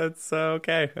 that's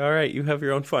okay. All right, you have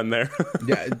your own fun there.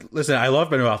 Yeah, listen, I love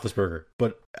Ben Roethlisberger,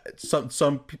 but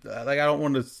some like I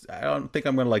don't think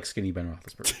I'm gonna like skinny Ben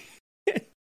Roethlisberger.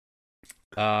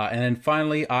 And then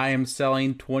finally, I am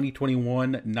selling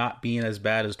 2021 not being as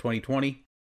bad as 2020.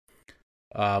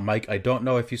 Mike, I don't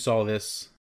know if you saw this.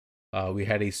 We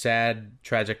had a sad,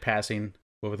 tragic passing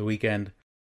over the weekend.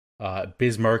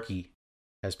 Biz Markie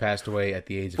has passed away at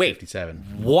the age of 57.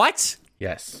 What?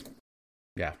 Yes.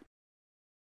 Yeah.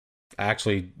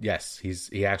 Actually, yes,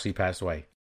 he actually passed away.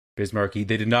 Biz Markie.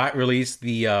 They did not release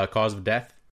the cause of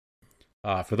death.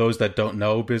 For those that don't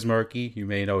know Biz Markie, you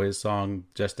may know his song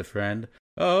 "Just a Friend."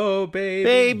 Oh,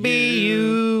 baby,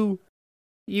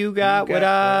 you got what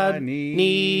I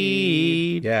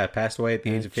need. Yeah, passed away at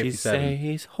the age of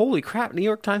 57. Holy crap! New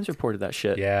York Times reported that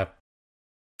shit. Yeah.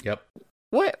 Yep.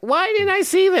 What? Why didn't I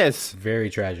see this? Very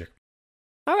tragic.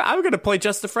 I'm going to play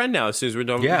Just a Friend now as soon as we're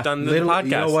done, done the podcast. You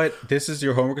know what? This is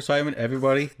your homework assignment,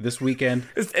 everybody. This weekend.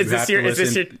 Is this your what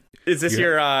do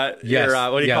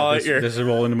you call it? This is a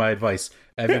roll into my advice.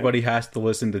 Everybody has to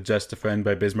listen to Just a Friend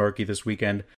by Biz Markie this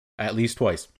weekend at least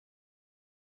twice.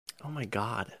 Oh my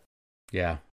God.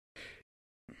 Yeah.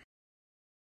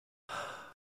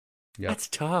 Yep. That's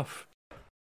tough.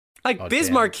 Like,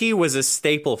 Biz Markie was a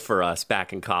staple for us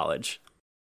back in college.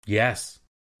 Yes.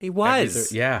 He was.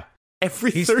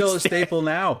 He's still a staple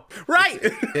now. Right.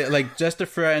 Like, Just a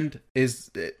Friend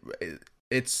is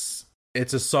it's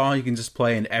a song you can just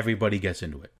play and everybody gets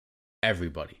into it.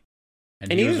 Everybody.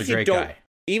 And he was a great guy.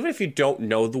 Even if you don't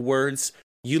know the words,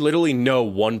 you literally know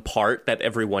one part that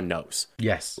everyone knows.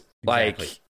 Yes. Exactly.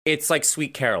 Like, it's like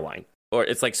Sweet Caroline. Or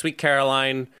it's like Sweet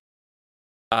Caroline,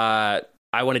 I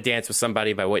Want to Dance with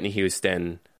Somebody by Whitney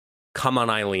Houston, Come On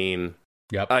Eileen.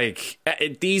 Yep. Like,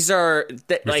 these are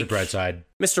Mr. Brightside.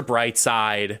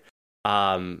 Mr.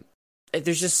 Brightside.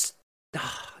 There's just,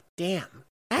 damn,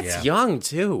 that's young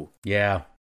too. Yeah.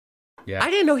 I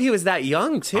didn't know he was that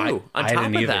young too. On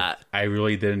top of that, I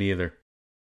really didn't either.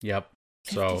 Yep.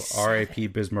 So 57. R.I.P.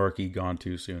 Biz Markie, gone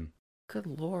too soon. Good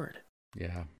Lord.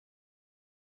 Yeah.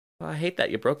 Well, I hate that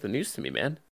you broke the news to me,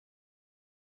 man.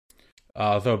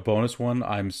 The bonus one,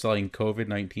 I'm selling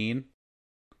COVID-19.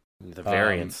 The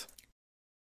variants.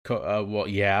 Well,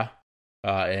 yeah.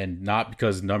 And not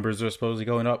because numbers are supposedly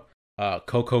going up.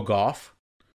 Coco Gauff,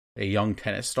 a young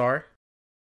tennis star,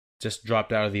 just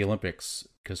dropped out of the Olympics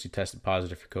because he tested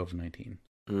positive for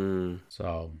COVID-19.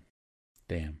 So,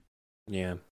 damn.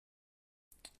 Yeah.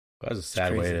 That was a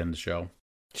sad way to end the show.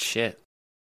 Shit.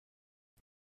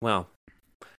 Well.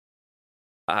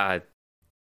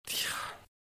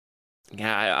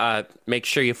 Make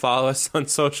sure you follow us on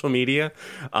social media.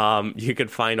 You can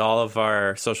find all of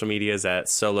our social medias at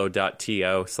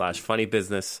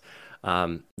solo.to/funnybusiness.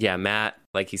 Matt,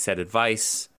 like he said,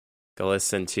 advice. Go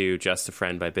listen to Just a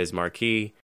Friend by Biz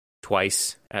Markie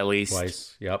twice, at least.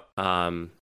 Twice, yep.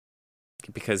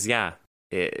 Because, he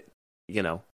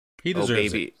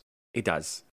deserves it. He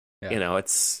does. Yeah.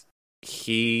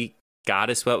 He got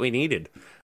us what we needed.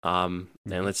 And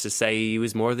let's just say he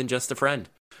was more than just a friend.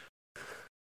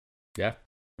 Yeah,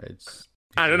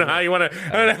 I don't know how you want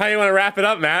to wrap it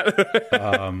up, Matt.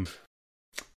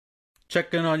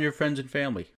 Check in on your friends and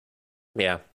family.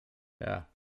 Yeah. Give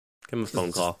them a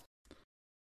phone call.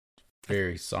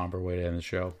 Very somber way to end the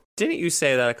show. Didn't you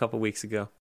say that a couple weeks ago?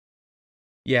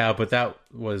 Yeah, but that's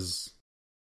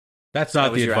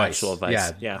not the advice. Actual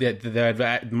advice. Yeah.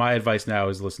 My advice now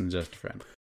is listen to Just a Friend.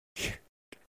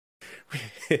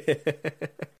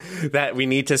 That we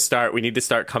need to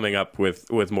start coming up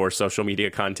with more social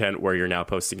media content where you're now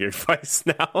posting your advice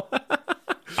now.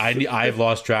 I've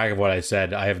lost track of what I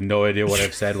said. I have no idea what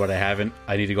I've said, what I haven't.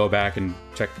 I need to go back and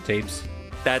check the tapes.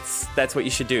 That's what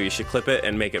you should do. You should clip it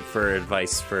and make it for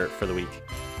advice for the week.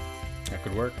 That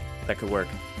could work.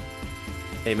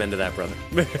 Amen to that, brother.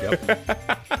 Yep.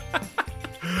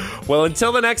 Well,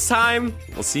 until the next time,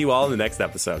 we'll see you all in the next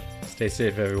episode. Stay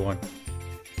safe, everyone.